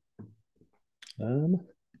 yeah.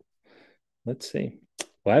 Let's see.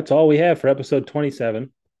 Well, that's all we have for episode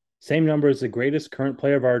 27. Same number as the greatest current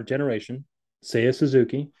player of our generation, Seiya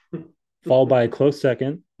Suzuki, followed by a close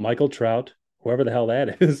second, Michael Trout, whoever the hell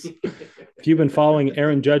that is. If you've been following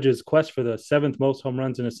Aaron Judge's quest for the 7th most home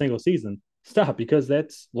runs in a single season, stop, because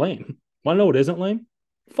that's lame. Want to know what isn't lame?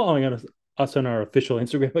 Following us on our official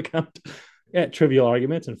Instagram account at Trivial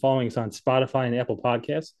Arguments and following us on Spotify and Apple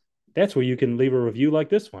Podcasts. That's where you can leave a review like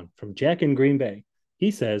this one from Jack in Green Bay.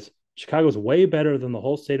 He says, Chicago's way better than the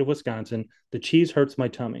whole state of Wisconsin. The cheese hurts my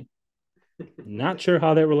tummy. Not sure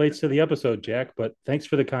how that relates to the episode, Jack, but thanks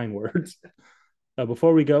for the kind words.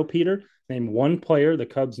 Before we go, Peter, name one player the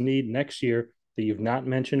Cubs need next year that you've not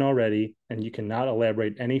mentioned already, and you cannot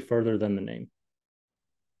elaborate any further than the name.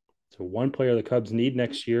 So one player the Cubs need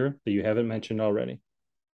next year that you haven't mentioned already,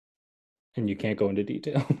 and you can't go into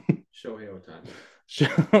detail. Shohei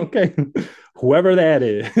Ohtani. Okay. Whoever that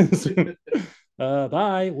is.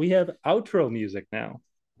 Bye. We have outro music now.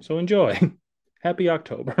 So enjoy. Happy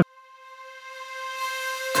October.